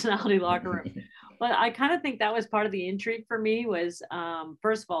strong personality locker room. But I kind of think that was part of the intrigue for me was,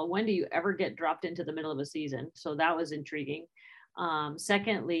 first of all, when do you ever get dropped into the middle of a season? So that was intriguing.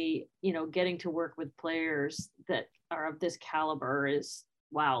 Secondly, getting to work with players that are of this caliber is,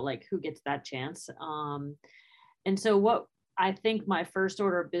 wow, like who gets that chance? And so what I think my first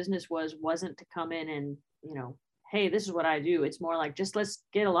order of business wasn't to come in and, hey, this is what I do. It's more like, just let's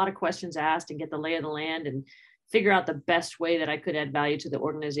get a lot of questions asked and get the lay of the land and figure out the best way that I could add value to the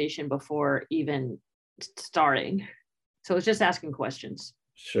organization before even starting. So it's just asking questions.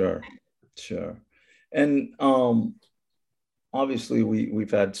 Sure. And obviously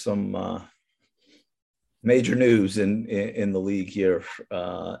we've had some major news in the league here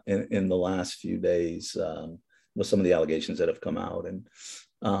in the last few days with some of the allegations that have come out. And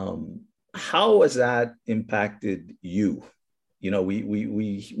how has that impacted you? You know,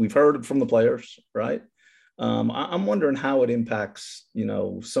 we've heard from the players, right? I'm wondering how it impacts, you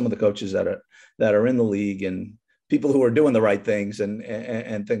know, some of the coaches that are in the league and people who are doing the right things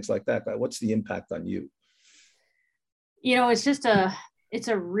and things like that. What's the impact on you? You know, it's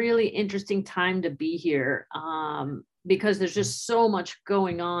a really interesting time to be here because there's just so much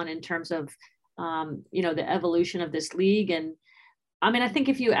going on in terms of, you know, the evolution of this league. And I mean, I think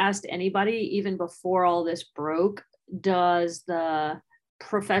if you asked anybody, even before all this broke, does the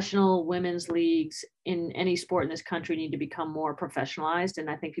professional women's leagues in any sport in this country need to become more professionalized? And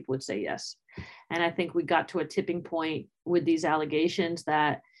I think people would say yes. And I think we got to a tipping point with these allegations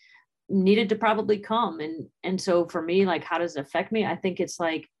that needed to probably come. And so for me, like, how does it affect me? I think it's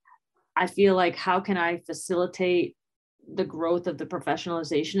like, I feel like, how can I facilitate the growth of the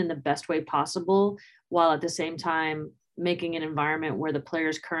professionalization in the best way possible, while at the same time making an environment where the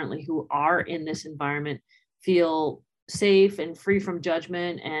players currently who are in this environment feel safe and free from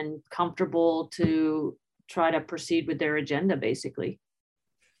judgment and comfortable to try to proceed with their agenda, basically.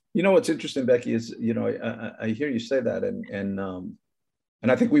 You know, what's interesting, Becky, is, you know, I hear you say that, and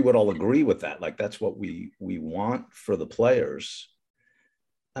I think we would all agree with that. Like, that's what we want for the players.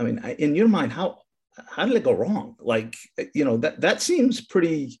 I mean, in your mind, how did it go wrong? Like, you know, that seems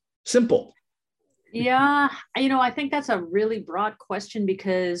pretty simple. Yeah. You know, I think that's a really broad question,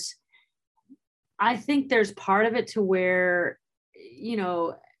 because I think there's part of it to where, you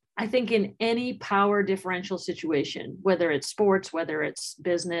know, I think in any power differential situation, whether it's sports, whether it's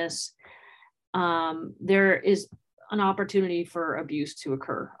business, there is an opportunity for abuse to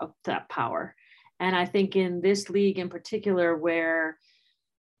occur of that power. And I think in this league in particular, where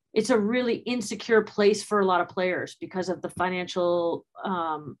it's a really insecure place for a lot of players because of the financial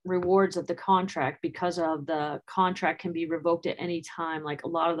rewards of the contract, because of the contract can be revoked at any time, like a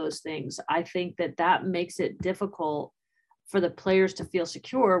lot of those things. I think that makes it difficult for the players to feel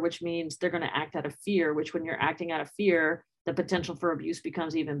secure, which means they're going to act out of fear, which when you're acting out of fear, the potential for abuse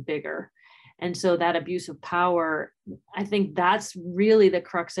becomes even bigger. And so that abuse of power, I think that's really the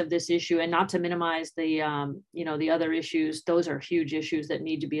crux of this issue. And not to minimize the, you know, the other issues, those are huge issues that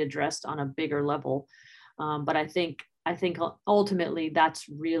need to be addressed on a bigger level. But I think ultimately that's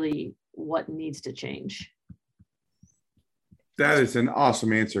really what needs to change. That is an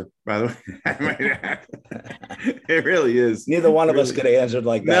awesome answer, by the way. It really is. Neither one of us could have answered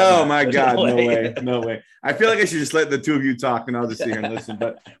like that. No, my God, no way. No way. I feel like I should just let the two of you talk and I'll just sit here and listen.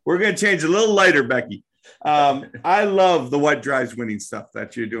 But we're going to change a little lighter, Becky. I love the what drives winning stuff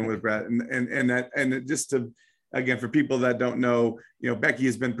that you're doing with Brett. And just to, again, for people that don't know, you know, Becky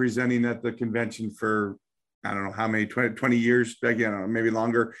has been presenting at the convention for, I don't know how many, 20 years, Becky, I don't know, maybe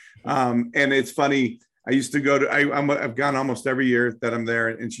longer. And it's funny. I used to go to, I've gone almost every year that I'm there,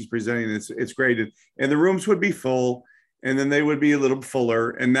 and she's presenting. It's great. And the rooms would be full, and then they would be a little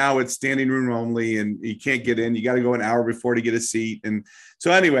fuller. And now it's standing room only, and you can't get in. You got to go an hour before to get a seat. And so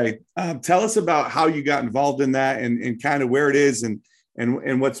anyway, tell us about how you got involved in that and kind of where it is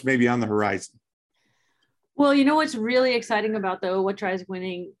and what's maybe on the horizon. Well, you know, what's really exciting about the What Drives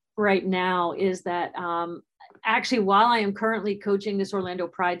Winning right now is that, actually, while I am currently coaching this Orlando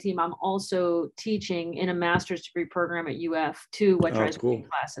Pride team, I'm also teaching in a master's degree program at UF 2 What Drives Winning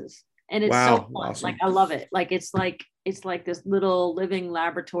classes. And it's so fun. Awesome. Like, I love it. Like, it's like this little living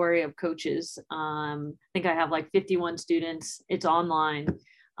laboratory of coaches. I think I have like 51 students. It's online.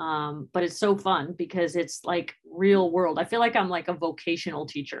 But it's so fun because it's like real world. I feel like I'm like a vocational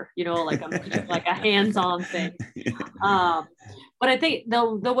teacher, you know, like I'm teaching like a hands-on thing. But I think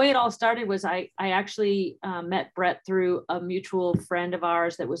the way it all started was I actually met Brett through a mutual friend of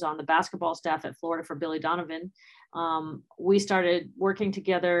ours that was on the basketball staff at Florida for Billy Donovan. We started working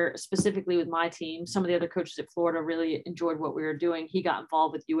together specifically with my team. Some of the other coaches at Florida really enjoyed what we were doing. He got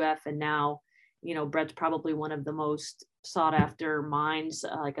involved with UF, and now, you know, Brett's probably one of the most sought after minds,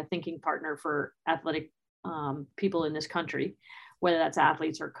 like a thinking partner for athletic people in this country, whether that's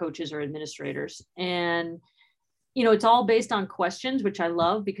athletes or coaches or administrators. And, you know, it's all based on questions, which I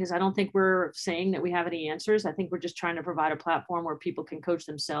love, because I don't think we're saying that we have any answers. I think we're just trying to provide a platform where people can coach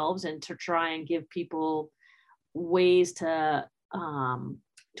themselves and to try and give people ways to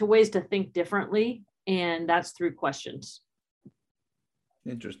think differently. And that's through questions.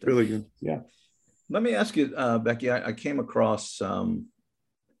 Interesting. Really good. Yeah. Let me ask you, Becky, I came across a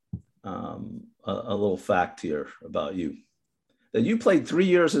little fact here about you. that you played 3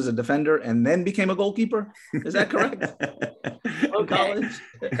 years as a defender and then became a goalkeeper. Is that correct? Okay. College?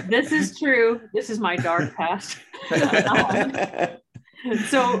 This is true. This is my dark past.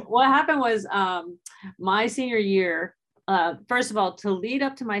 So what happened was my senior year, first of all, to lead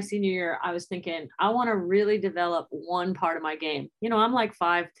up to my senior year, I was thinking, I want to really develop one part of my game. You know, I'm like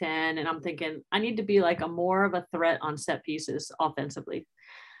 5'10", and I'm thinking I need to be like a more of a threat on set pieces offensively.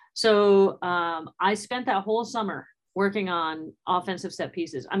 So I spent that whole summer working on offensive set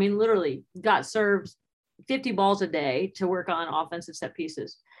pieces. I mean, literally got served 50 balls a day to work on offensive set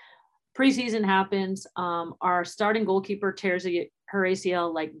pieces. Preseason happens. Our starting goalkeeper tears her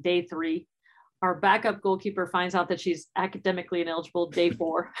ACL like day 3. Our backup goalkeeper finds out that she's academically ineligible day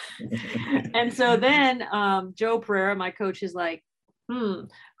 4. And so then Joe Pereira, my coach, is like, who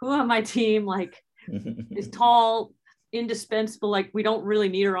on my team like is tall, indispensable, like we don't really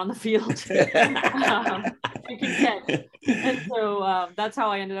need her on the field. You can catch. And so that's how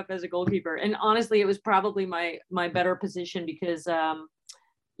I ended up as a goalkeeper. And honestly, it was probably my better position because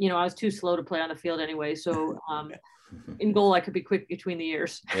you know, I was too slow to play on the field anyway. So in goal, I could be quick between the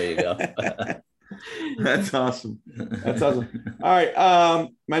ears. There you go. That's awesome. That's awesome. All right.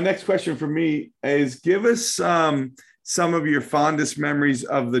 My next question for me is, give us some of your fondest memories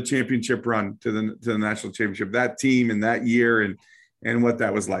of the championship run to the national championship, that team and that year, and what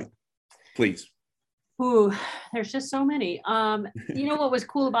that was like, please. Ooh, there's just so many. You know, what was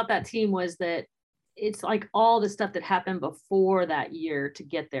cool about that team was that it's like all the stuff that happened before that year to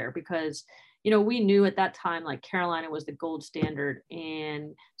get there, because, you know, we knew at that time, like Carolina was the gold standard.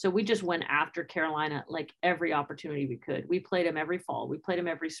 And so we just went after Carolina, like every opportunity we could. We played them every fall. We played them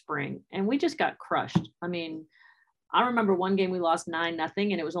every spring, and we just got crushed. I mean, I remember one game we lost 9-0,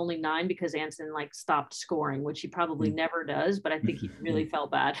 and it was only 9 because Anson like stopped scoring, which he probably never does, but I think he really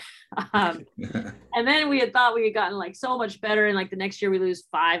felt bad. And then we had thought we had gotten like so much better, and like the next year we lose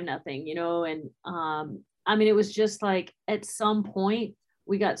 5-0, you know. And I mean, it was just like at some point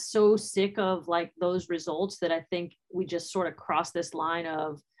we got so sick of like those results that I think we just sort of crossed this line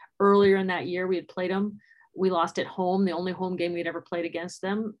of earlier in that year we had played them. We lost at home, the only home game we'd ever played against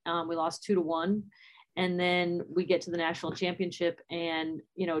them. We lost 2-1. And then we get to the national championship, and,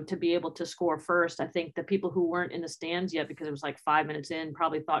 you know, to be able to score first, I think the people who weren't in the stands yet, because it was like 5 minutes in,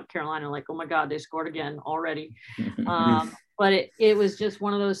 probably thought Carolina, like, oh my God, they scored again already. But it was just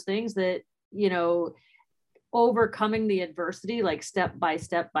one of those things that, you know, overcoming the adversity, like step by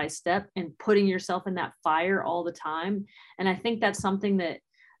step by step, and putting yourself in that fire all the time. And I think that's something that,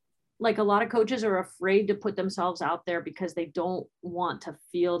 like, a lot of coaches are afraid to put themselves out there because they don't want to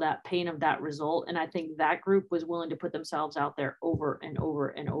feel that pain of that result. And I think that group was willing to put themselves out there over and over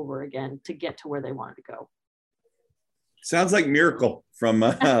and over again to get to where they wanted to go. Sounds like Miracle from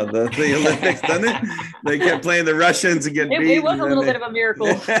the Olympics, doesn't it? They kept playing the Russians and getting beat. It was a little bit of a miracle.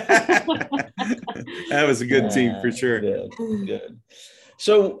 That was a good team for sure. Good.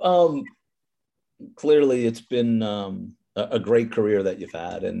 So clearly it's been a great career that you've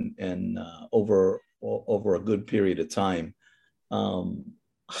had, and over a good period of time.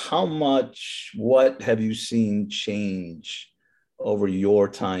 What have you seen change over your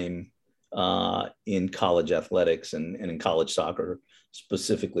time in college athletics and in college soccer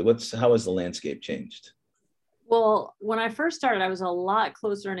specifically? How has the landscape changed? Well, when I first started, I was a lot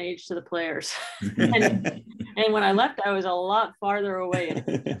closer in age to the players. and when I left, I was a lot farther away.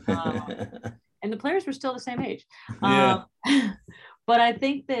 And the players were still the same age. Yeah. But I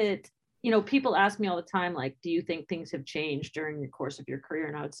think that, you know, people ask me all the time, like, do you think things have changed during the course of your career?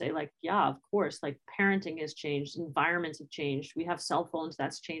 And I would say, like, yeah, of course. Like, parenting has changed, environments have changed. We have cell phones,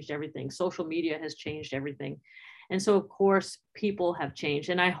 that's changed everything. Social media has changed everything. And so, of course, people have changed.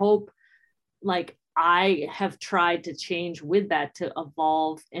 And I hope, like, I have tried to change with that, to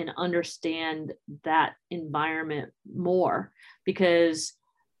evolve and understand that environment more, because,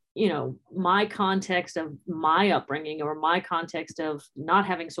 you know, my context of my upbringing, or my context of not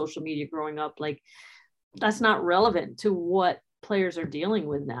having social media growing up, like, that's not relevant to what players are dealing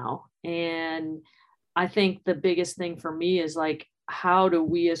with now. And I think the biggest thing for me is, like, how do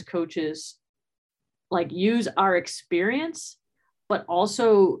we as coaches, like, use our experience, but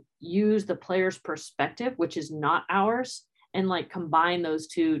also use the player's perspective, which is not ours, and, like, combine those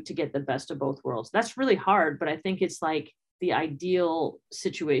two to get the best of both worlds. That's really hard, but I think it's like the ideal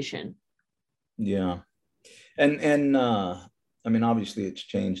situation. Yeah. And I mean, obviously it's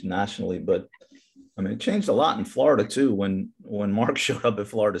changed nationally, but I mean, it changed a lot in Florida too, when Mark showed up at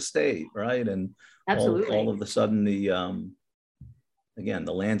Florida State, right? And absolutely, all of a sudden the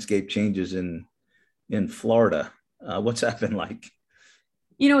landscape changes in Florida. What's that been like?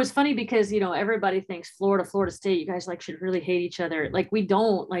 It's funny because, everybody thinks Florida State, you guys like should really hate each other. Like we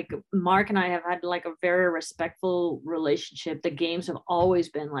don't. Like Mark and I have had like a very respectful relationship. The games have always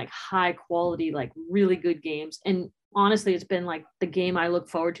been like high quality, like really good games. And honestly, it's been like the game I look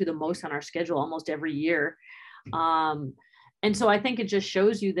forward to the most on our schedule almost every year. And so I think it just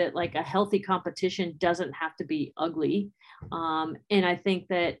shows you that like a healthy competition doesn't have to be ugly. And I think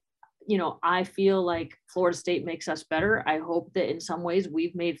that, I feel like Florida State makes us better. I hope that in some ways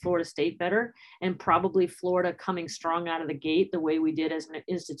we've made Florida State better, and probably Florida coming strong out of the gate the way we did as an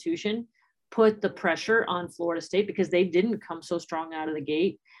institution put the pressure on Florida State, because they didn't come so strong out of the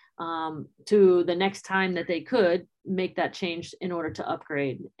gate, to the next time that they could make that change in order to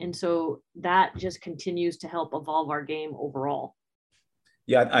upgrade. And so that just continues to help evolve our game overall.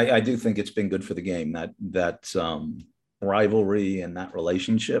 Yeah, I do think it's been good for the game, that rivalry and that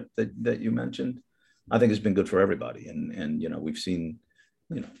relationship that you mentioned. I think it's been good for everybody. And we've seen,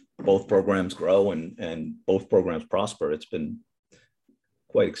 both programs grow and both programs prosper. It's been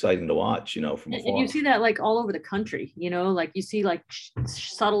quite exciting to watch, from afar. And you see that like all over the country, like you see like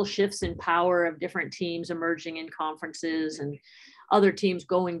subtle shifts in power of different teams emerging in conferences and other teams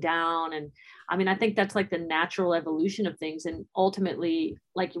going down. And I mean, I think that's like the natural evolution of things. And ultimately,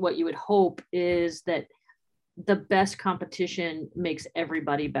 like what you would hope is that the best competition makes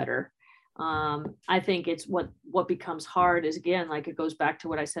everybody better. I think it's what becomes hard is, again, like it goes back to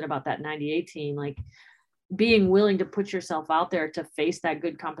what I said about that 98 team, like being willing to put yourself out there to face that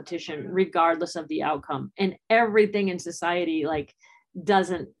good competition, regardless of the outcome. And everything in society, like,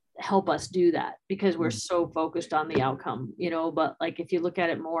 doesn't help us do that because we're so focused on the outcome, but like, if you look at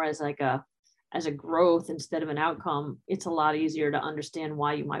it more as like as a growth instead of an outcome, it's a lot easier to understand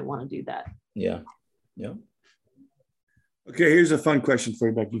why you might want to do that. Yeah. Okay, here's a fun question for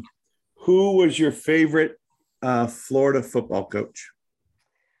you, Becky. Who was your favorite Florida football coach?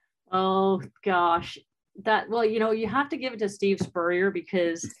 Oh gosh, you have to give it to Steve Spurrier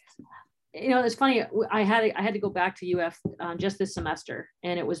because, it's funny. I had to go back to UF just this semester,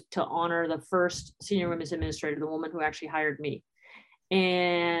 and it was to honor the first senior women's administrator, the woman who actually hired me.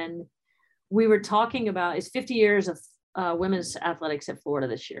 And we were talking about it's 50 years of women's athletics at Florida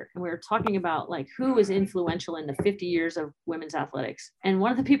this year. And we were talking about like who was influential in the 50 years of women's athletics. And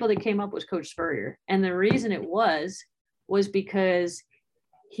one of the people that came up was Coach Spurrier. And the reason it was because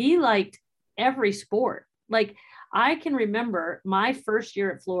he liked every sport. Like I can remember my first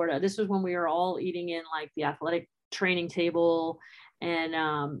year at Florida. This was when we were all eating in like the athletic training table.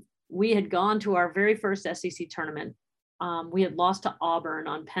 And we had gone to our very first SEC tournament. We had lost to Auburn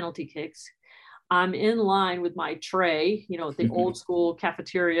on penalty kicks. I'm in line with my tray, the old school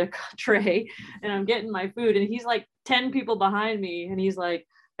cafeteria tray, and I'm getting my food. And he's like 10 people behind me. And he's like,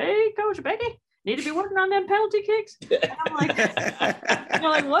 "Hey, Coach Becky, need to be working on them penalty kicks." And I'm like,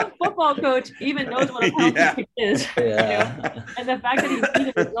 like what football coach even knows what a penalty kick is? Yeah. And the fact that he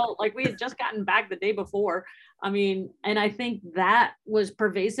knew the result, like we had just gotten back the day before. I mean, and I think that was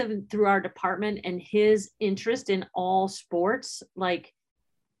pervasive through our department, and his interest in all sports, like,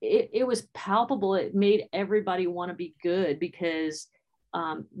 it was palpable. It made everybody want to be good because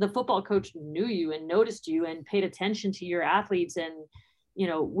the football coach knew you and noticed you and paid attention to your athletes. And,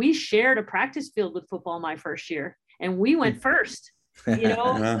 we shared a practice field with football my first year, and we went first,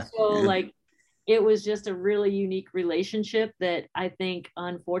 so like, it was just a really unique relationship that I think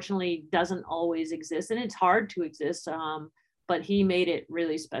unfortunately doesn't always exist. And it's hard to exist. But he made it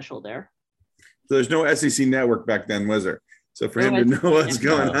really special there. So there's no SEC network back then, was there? So for him to know what's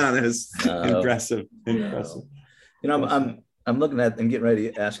going on is impressive. Impressive. I'm looking at and getting ready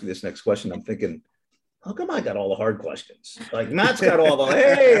to ask you this next question. I'm thinking, how come I got all the hard questions? Like Matt's got all the,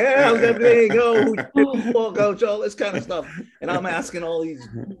 hey, how's everything go? Football coach, all this kind of stuff. And I'm asking all these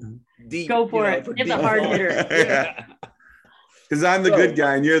deep. Go for it. Give the hard hitter. Yeah. Because I'm the good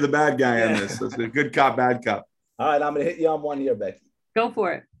guy and you're the bad guy on this. So it's a good cop, bad cop. All right, I'm going to hit you on one here, Becky. Go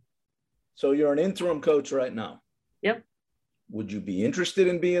for it. So you're an interim coach right now. Yep. Would you be interested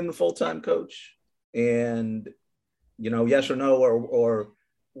in being the full-time coach? And, yes or no, or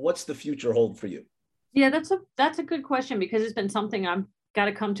what's the future hold for you? Yeah, that's a good question because it's been something I've got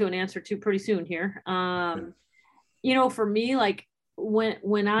to come to an answer to pretty soon here. For me, like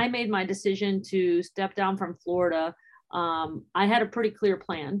when I made my decision to step down from Florida, I had a pretty clear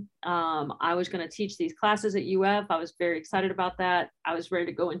plan. I was going to teach these classes at UF. I was very excited about that. I was ready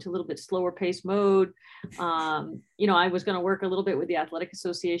to go into a little bit slower pace mode. I was going to work a little bit with the Athletic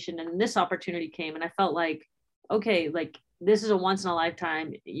Association, and this opportunity came, and I felt like, okay, like this is a once in a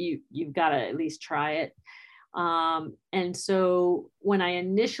lifetime. You've got to at least try it. And so when I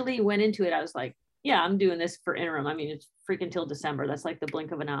initially went into it, I was like, yeah, I'm doing this for interim. I mean, it's freaking till December. That's like the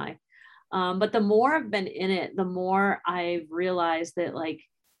blink of an eye. But the more I've been in it, the more I've realized that like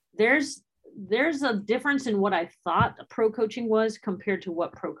there's a difference in what I thought pro coaching was compared to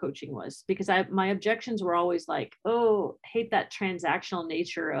what pro coaching was, because my objections were always like, oh, hate that transactional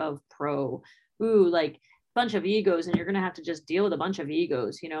nature of pro. Ooh, like bunch of egos, and you're going to have to just deal with a bunch of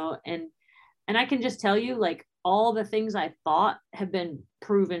egos, you know? And I can just tell you, like, all the things I thought have been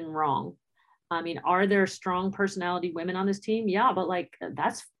proven wrong. I mean, are there strong personality women on this team? Yeah, but like,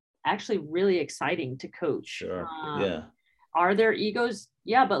 that's actually really exciting to coach. Sure. Yeah. Are there egos?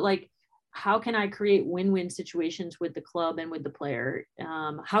 Yeah, but like, how can I create win-win situations with the club and with the player?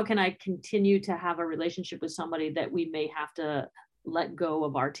 How can I continue to have a relationship with somebody that we may have to let go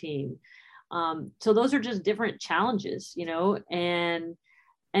of our team? So those are just different challenges, you know, and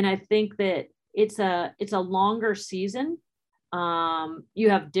I think that it's a longer season. You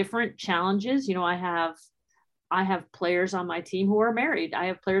have different challenges. You know, I have players on my team who are married. I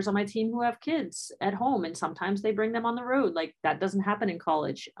have players on my team who have kids at home, and sometimes they bring them on the road. Like that doesn't happen in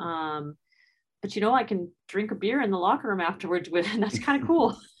college. But you know, I can drink a beer in the locker room afterwards with, and that's kind of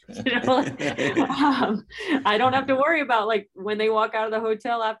cool. You know, I don't have to worry about like when they walk out of the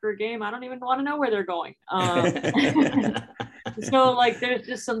hotel after a game, I don't even want to know where they're going. So like, there's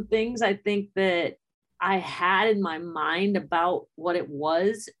just some things I think that I had in my mind about what it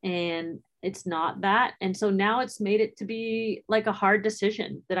was, and it's not that. And so now it's made it to be like a hard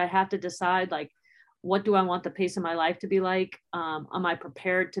decision that I have to decide, like, what do I want the pace of my life to be like? Am I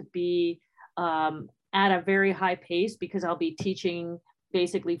prepared to be at a very high pace, because I'll be teaching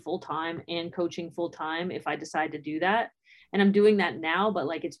basically full-time and coaching full-time if I decide to do that. And I'm doing that now, but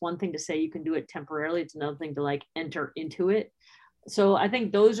like, it's one thing to say you can do it temporarily. It's another thing to like enter into it. So I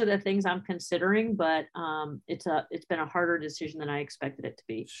think those are the things I'm considering, but it's been a harder decision than I expected it to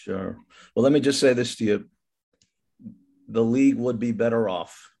be. Sure. Well, let me just say this to you. The league would be better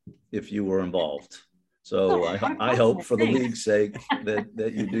off if you were involved. So I hope for the league's sake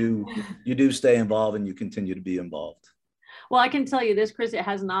that you do stay involved and you continue to be involved. Well, I can tell you this, Chris, it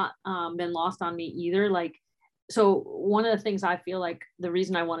has not been lost on me either. Like, so one of the things I feel like the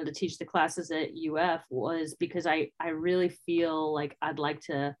reason I wanted to teach the classes at UF was because I really feel like I'd like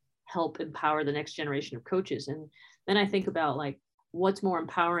to help empower the next generation of coaches. And then I think about like, what's more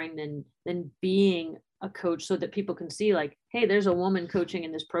empowering than being a coach, so that people can see like, hey, there's a woman coaching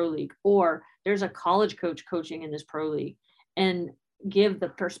in this pro league, or there's a college coach coaching in this pro league, and give the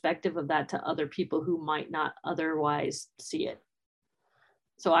perspective of that to other people who might not otherwise see it.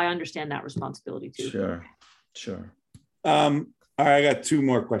 So I understand that responsibility too. Sure. All right, I got two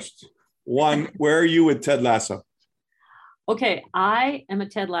more questions. One, where are you with Ted Lasso? Okay, I am a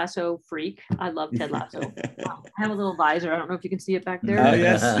Ted Lasso freak. I love Ted Lasso. I have a little visor. I don't know if you can see it back there. Oh,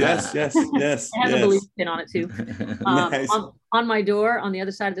 yes. It has a Believe pin on it too. Nice. On my door, on the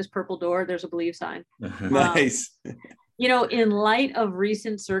other side of this purple door, there's a Believe sign. Nice. You know, in light of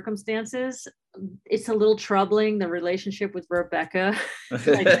recent circumstances, it's a little troubling, the relationship with Rebecca.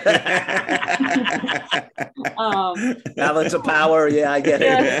 Balance of power. Yeah, I get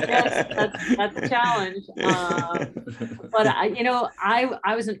it. Yes, that's a challenge. But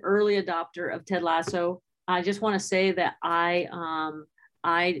I was an early adopter of Ted Lasso. I just want to say that I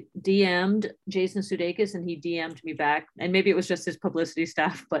DM'd Jason Sudeikis and he DM'd me back, and maybe it was just his publicity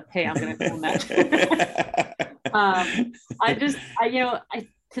staff, but hey, I'm going to tell him that.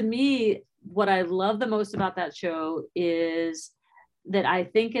 To me, what I love the most about that show is that I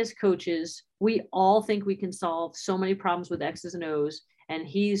think as coaches, we all think we can solve so many problems with X's and O's, and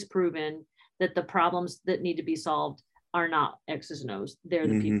he's proven that the problems that need to be solved are not X's and O's. They're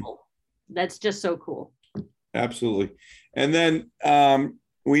the people. That's just so cool. Absolutely. And then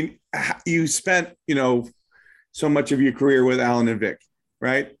you spent, so much of your career with Alan and Vic,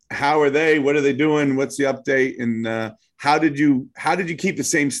 right? How are they? What are they doing? What's the update? And how did you keep the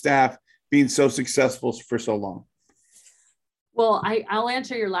same staff being so successful for so long? Well, I'll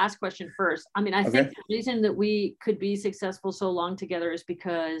answer your last question first. I mean, I think the reason that we could be successful so long together is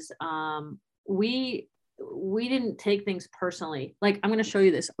because we didn't take things personally. Like, I'm going to show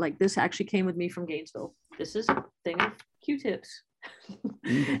you this. Like, this actually came with me from Gainesville. This is a thing of Q-tips.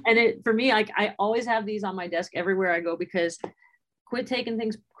 And for me, like, I always have these on my desk everywhere I go, because quit taking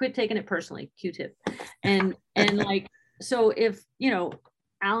it personally. Q-tip. And like, so if,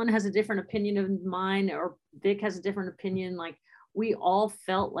 Alan has a different opinion of mine, or Vic has a different opinion, like, we all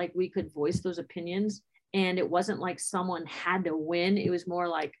felt like we could voice those opinions. And it wasn't like someone had to win. It was more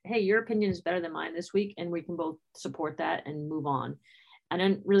like, hey, your opinion is better than mine this week, and we can both support that and move on. I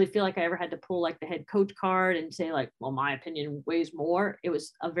didn't really feel like I ever had to pull like the head coach card and say like, well, my opinion weighs more. It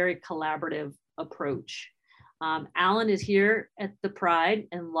was a very collaborative approach. Alan is here at the Pride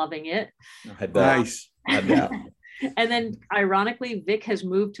and loving it. Nice. And then ironically, Vic has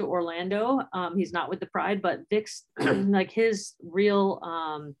moved to Orlando. He's not with the Pride, but Vic's like his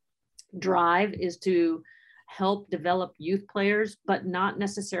real drive is to help develop youth players, but not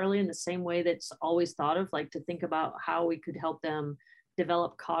necessarily in the same way that's always thought of, like to think about how we could help them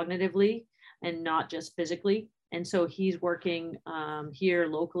develop cognitively and not just physically. And so he's working here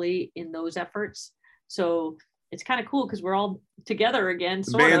locally in those efforts. So it's kind of cool because we're all together again.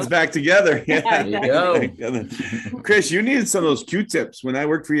 The band's back together. Yeah. There you go. Chris, you needed some of those Q-tips when I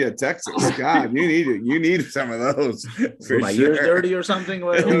worked for you at Texas. God, you need some of those. For my ears dirty or something?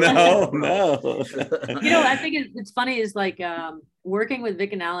 No. You know, I think it's funny is like working with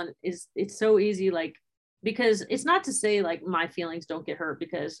Vic and Alan it's so easy, like, because it's not to say like my feelings don't get hurt,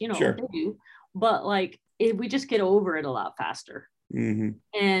 because, you know, sure, they do, but like we just get over it a lot faster. Mm-hmm.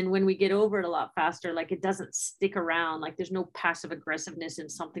 And when we get over it a lot faster, like it doesn't stick around. Like there's no passive aggressiveness in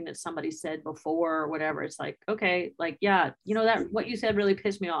something that somebody said before or whatever. It's like, okay, like, yeah, you know, that what you said really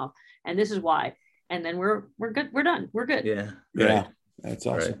pissed me off, and this is why. And then we're good. We're done. We're good. Yeah. Yeah. That's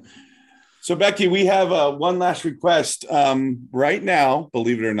awesome. Right. So Becky, we have one last request. Right now,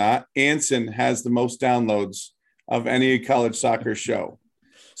 believe it or not, Anson has the most downloads of any college soccer show.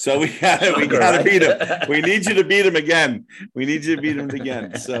 So we gotta beat him. We need you to beat him again.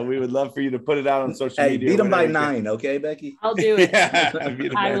 So we would love for you to put it out on social media. Beat him by 9, okay, Becky? I'll do it. Yeah,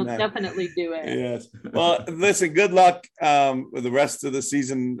 I will definitely do it. Yes. Well, listen, good luck with the rest of the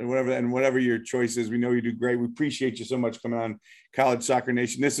season and whatever your choice is. We know you do great. We appreciate you so much coming on College Soccer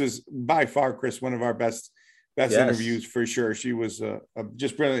Nation. This is by far, Chris, one of our best yes, interviews for sure. She was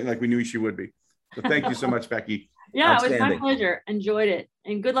just brilliant, like we knew she would be. So thank you so much, Becky. Yeah, it was my pleasure. Enjoyed it.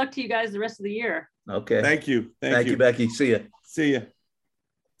 And good luck to you guys the rest of the year. Okay. Thank you. Thank you, Becky. See you.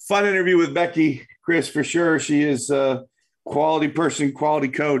 Fun interview with Becky, Chris, for sure. She is a quality person, quality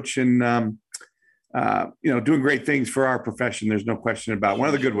coach, and, doing great things for our profession. There's no question about it. One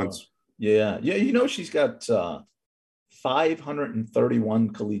of the good ones. Yeah. Yeah. You know, she's got 531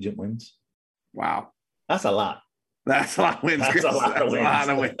 collegiate wins. Wow. That's a lot. That's a lot of wins. That's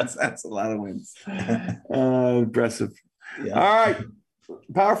a lot of wins. Impressive. Yeah. All right.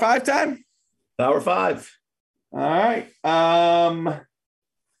 Power 5 time? Power 5. All right. I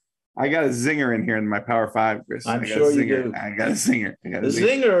got a zinger in here in my Power 5, Chris. I'm sure you do. I got a zinger.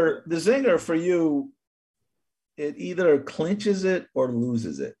 The zinger for you, it either clinches it or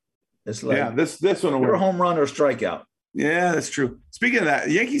loses it. It's like this one will win. A home run or strikeout. Yeah, that's true. Speaking of that,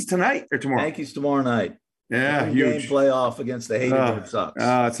 Yankees tonight or tomorrow? Yankees tomorrow night. Yeah, huge game playoff against the hated Red Sox.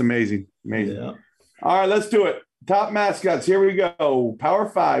 Oh, it's amazing. Yeah. All right, let's do it. Top mascots. Here we go. Power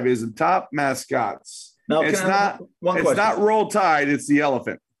 5 is the top mascots. No, it's not Roll Tide. It's the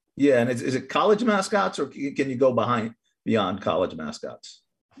elephant. Yeah, and is it college mascots or can you go beyond college mascots?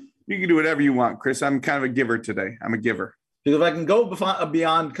 You can do whatever you want, Chris. I'm kind of a giver today. I'm a giver. Because if I can go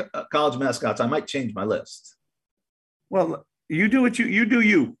beyond college mascots, I might change my list. Well, you do what you do.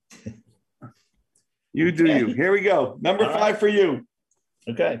 You. You do you. Here we go. Number 5 for you.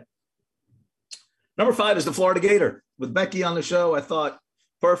 Okay. Number 5 is the Florida Gator. With Becky on the show, I thought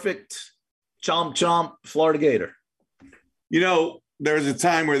perfect. Chomp, chomp, Florida Gator. You know, there was a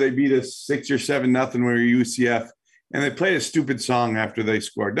time where they beat us 6 or 7-0 when we were UCF, and they played a stupid song after they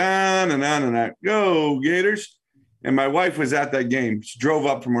scored. Down and on and on. Go Gators. And my wife was at that game. She drove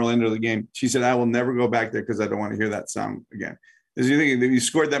up from Orlando to the game. She said, I will never go back there because I don't want to hear that song again. Because you think if you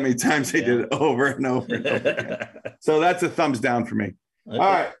scored that many times, they did it over and over and over again. So that's a thumbs down for me. Okay. All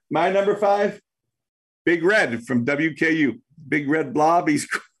right. My number 5, Big Red from WKU. Big Red Blob. He's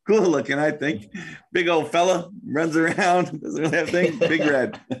cool looking, I think. Big old fella. Runs around. Doesn't really have things. Big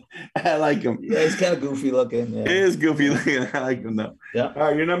Red. I like him. Yeah, he's kind of goofy looking. Yeah. He is goofy looking. I like him, though. Yeah. All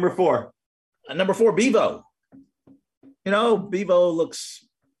right. You're number 4. Number 4, Bevo. You know, Bevo looks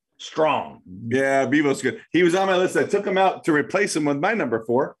strong. Yeah, Bevo's good. He was on my list. I took him out to replace him with my number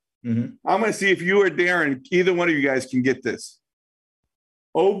 4. Mm-hmm. I'm going to see if you or Darren, either one of you guys can get this.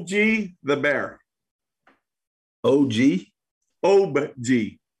 OG the Bear. OG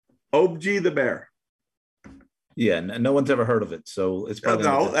the Bear. Yeah, no one's ever heard of it. So it's probably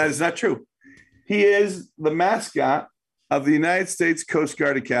no, that is not true. He is the mascot of the United States Coast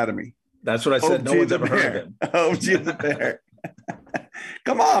Guard Academy. That's what I said. No one's ever heard of him. OG the Bear.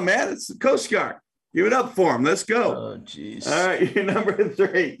 Come on, man. It's the Coast Guard. Give it up for him. Let's go. Oh, jeez. All right. You're number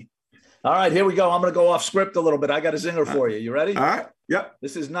 3. All right. Here we go. I'm going to go off script a little bit. I got a zinger for you. You ready? All right. Yep.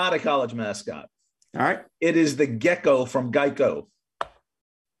 This is not a college mascot. All right. It is the gecko from Geico.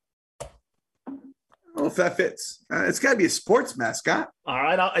 don't know if that fits. It's got to be a sports mascot. All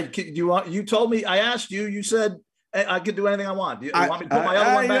right. You told me, I asked you, you said I could do anything I want. You want me to put my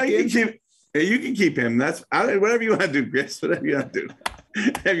other one back in? You can keep him. Whatever you want to do, Chris. Whatever you want to do.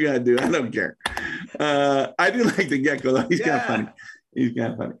 Whatever you want to do. I don't care. I do like the gecko, though. He's kind of funny. He's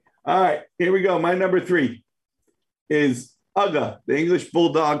kind of funny. All right. Here we go. My number 3 is Uga, the English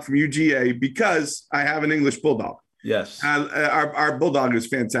bulldog from UGA, because I have an English bulldog. Yes. Our bulldog is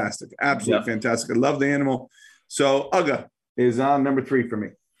fantastic. Absolutely fantastic. I love the animal. So Uga is on number 3 for me.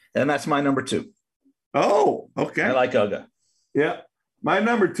 And that's my number 2. Oh, okay. I like Uga. Yeah. My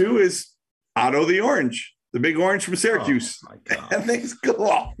number 2 is Otto the Orange, the big orange from Syracuse. Oh, my God. That thing's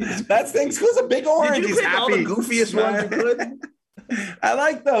cool. That thing's cool. It's a big orange. Did you pick all the goofiest ones you could? I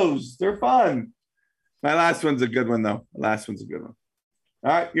like those. They're fun. My last one's a good one, though. The last one's a good one.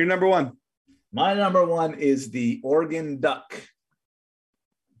 All right. Your number 1. My number 1 is the Oregon Duck,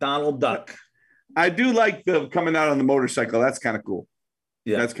 Donald Duck. I do like the coming out on the motorcycle. That's kind of cool.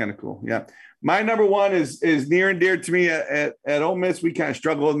 Yeah, that's kind of cool. Yeah. My number 1 is near and dear to me at Ole Miss. We kind of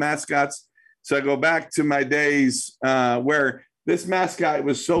struggle with mascots. So I go back to my days where this mascot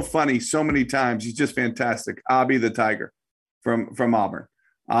was so funny so many times. He's just fantastic. Abby the Tiger from Auburn.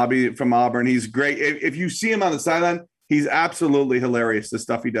 Abby from Auburn. He's great. If you see him on the sideline, he's absolutely hilarious, the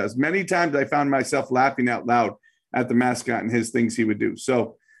stuff he does. Many times I found myself laughing out loud at the mascot and his things he would do.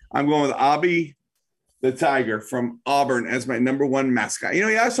 So I'm going with Abby the Tiger from Auburn as my number 1 mascot.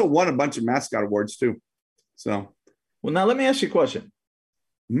 He also won a bunch of mascot awards too. So, well, now let me ask you a question.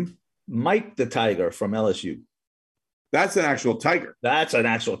 Mike the Tiger from LSU. That's an actual tiger. That's an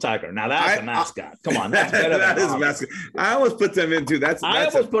actual tiger. Now that's a mascot. Come on, that's better that than is a mascot. I always put them into I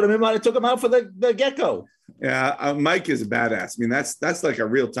almost put him in when I took him out for the gecko. Yeah, Mike is a badass. I mean, that's like a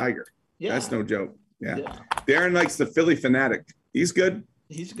real tiger. Yeah, that's no joke. Yeah. Darren likes the Philly Fanatic. He's good.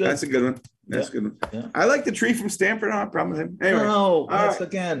 He's good. That's a good one. That's a good one. Yeah. I like the tree from Stanford. I don't have a problem with him. Anyway, no, that's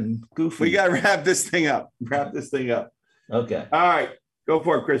again goofy. We got to wrap this thing up. Okay. All right. Go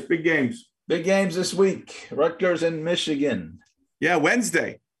for it, Chris. Big games. Big games this week. Rutgers and Michigan. Yeah,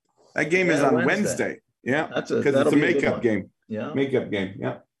 Wednesday. That game is on Wednesday. Yeah, because it's a makeup game. Yeah, makeup game.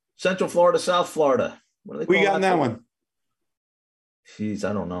 Yeah. Central Florida, South Florida. What do they call we got in that one? Jeez,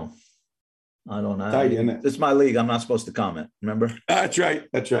 I don't know. It's my league. I'm not supposed to comment. Remember? That's right.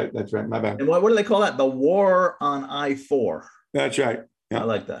 My bad. And what do they call that? The War on I-4. That's right. Yeah. I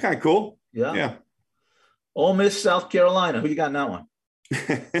like that. Kind of cool. Yeah. Ole Miss, South Carolina. Who you got in that one?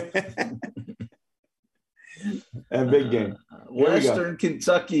 A big game. Western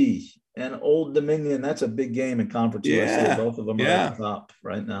Kentucky and Old Dominion. That's a big game in Conference USA. Both of them are at the top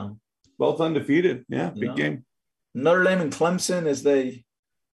right now. Both undefeated. Yeah, big game. Notre Dame and Clemson as they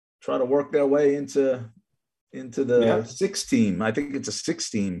try to work their way into the 6-team. I think it's a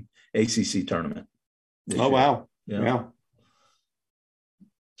 6-team ACC tournament. Oh, wow. Yeah.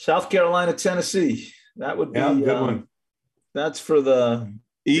 South Carolina, Tennessee. That would be a good one. That's for the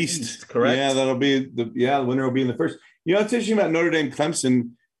East, correct? Yeah, that'll be the winner will be in the first. It's interesting about Notre Dame,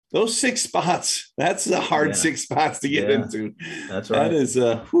 Clemson. Those 6 spots, that's a hard 6 spots to get into. That's right. That is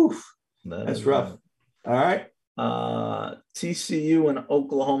that's rough. All right. TCU and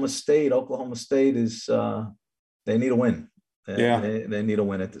Oklahoma State. Oklahoma State is they need a win. They need a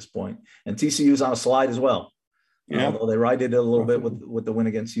win at this point. And TCU's on a slide as well. Although they righted it a little bit with the win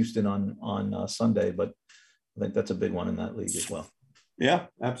against Houston on Sunday, but I think that's a big one in that league as well. Yeah,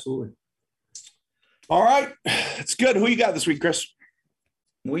 absolutely. All right. It's good. Who you got this week, Chris?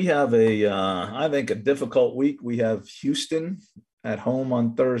 We have I think a difficult week. We have Houston at home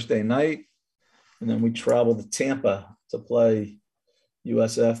on Thursday night, and then we travel to Tampa to play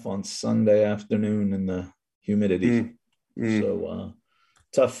USF on Sunday afternoon in the humidity. So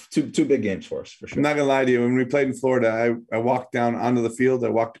tough, two big games for us, for sure. I'm not going to lie to you. When we played in Florida, I walked down onto the field. I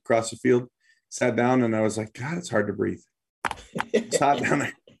walked across the field, sat down, and I was like, God, it's hard to breathe. It's hot down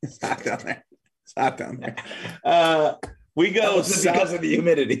there. It's hot down there. We go because of the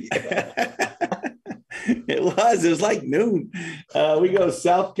humidity. It was like noon. We go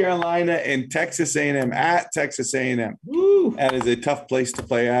South Carolina and Texas A&M at Texas A&M. Woo. That is a tough place to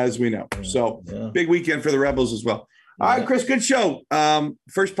play, as we know. So big weekend for the Rebels as well. All right, Chris, good show.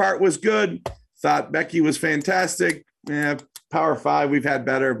 First part was good. Thought Becky was fantastic. Yeah, Power 5, we've had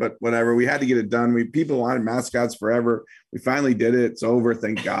better, but whatever. We had to get it done. People wanted mascots forever. We finally did it. It's over.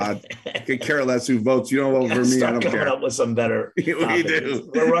 Thank God. I could care less who votes. You don't vote for me. I don't care. Coming up with some better. We do.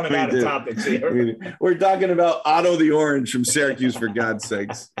 We're running out of topics here. We're talking about Otto the Orange from Syracuse, for God's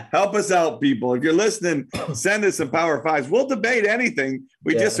sakes. Help us out, people. If you're listening, send us some Power 5s. We'll debate anything.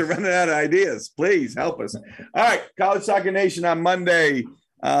 We just are running out of ideas. Please help us. All right. College Soccer Nation on Monday.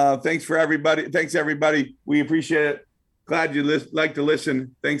 Thanks for everybody. Thanks everybody. We appreciate it. Glad you like to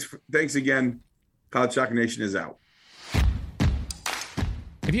listen. Thanks again. College Soccer Nation is out.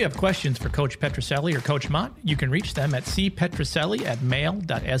 If you have questions for Coach Petrucelli or Coach Mott, you can reach them at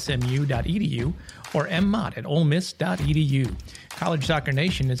cpetrucelli@mail.smu.edu or mmott@olemiss.edu. College Soccer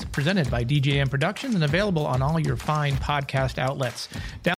Nation is presented by DJM Productions and available on all your fine podcast outlets.